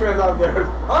wholehearted Bleach fans out there.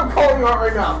 I'm calling you out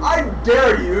right now. I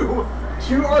dare you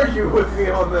to argue with me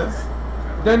on this.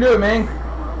 Don't do it, man.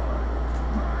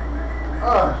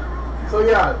 So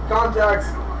yeah, contacts.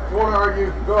 If you want to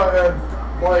argue, go ahead.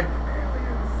 Like,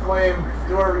 flame,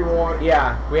 do whatever you want.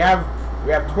 Yeah, we have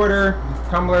Twitter,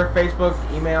 Tumblr, Facebook,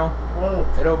 email.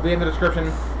 It'll be in the description.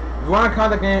 If you want to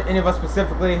contact any of us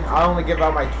specifically, I'll only give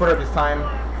out my Twitter this time.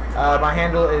 My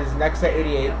handle is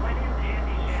Nexa88.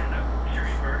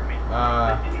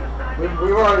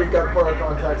 We've already got put our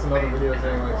contacts in other videos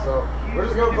anyway, so we're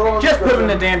just gonna put on. Just put in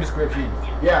the damn description.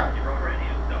 Yeah.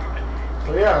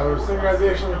 So yeah, there's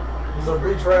synchronization. There's a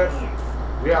Bleach rant.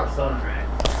 We out, son.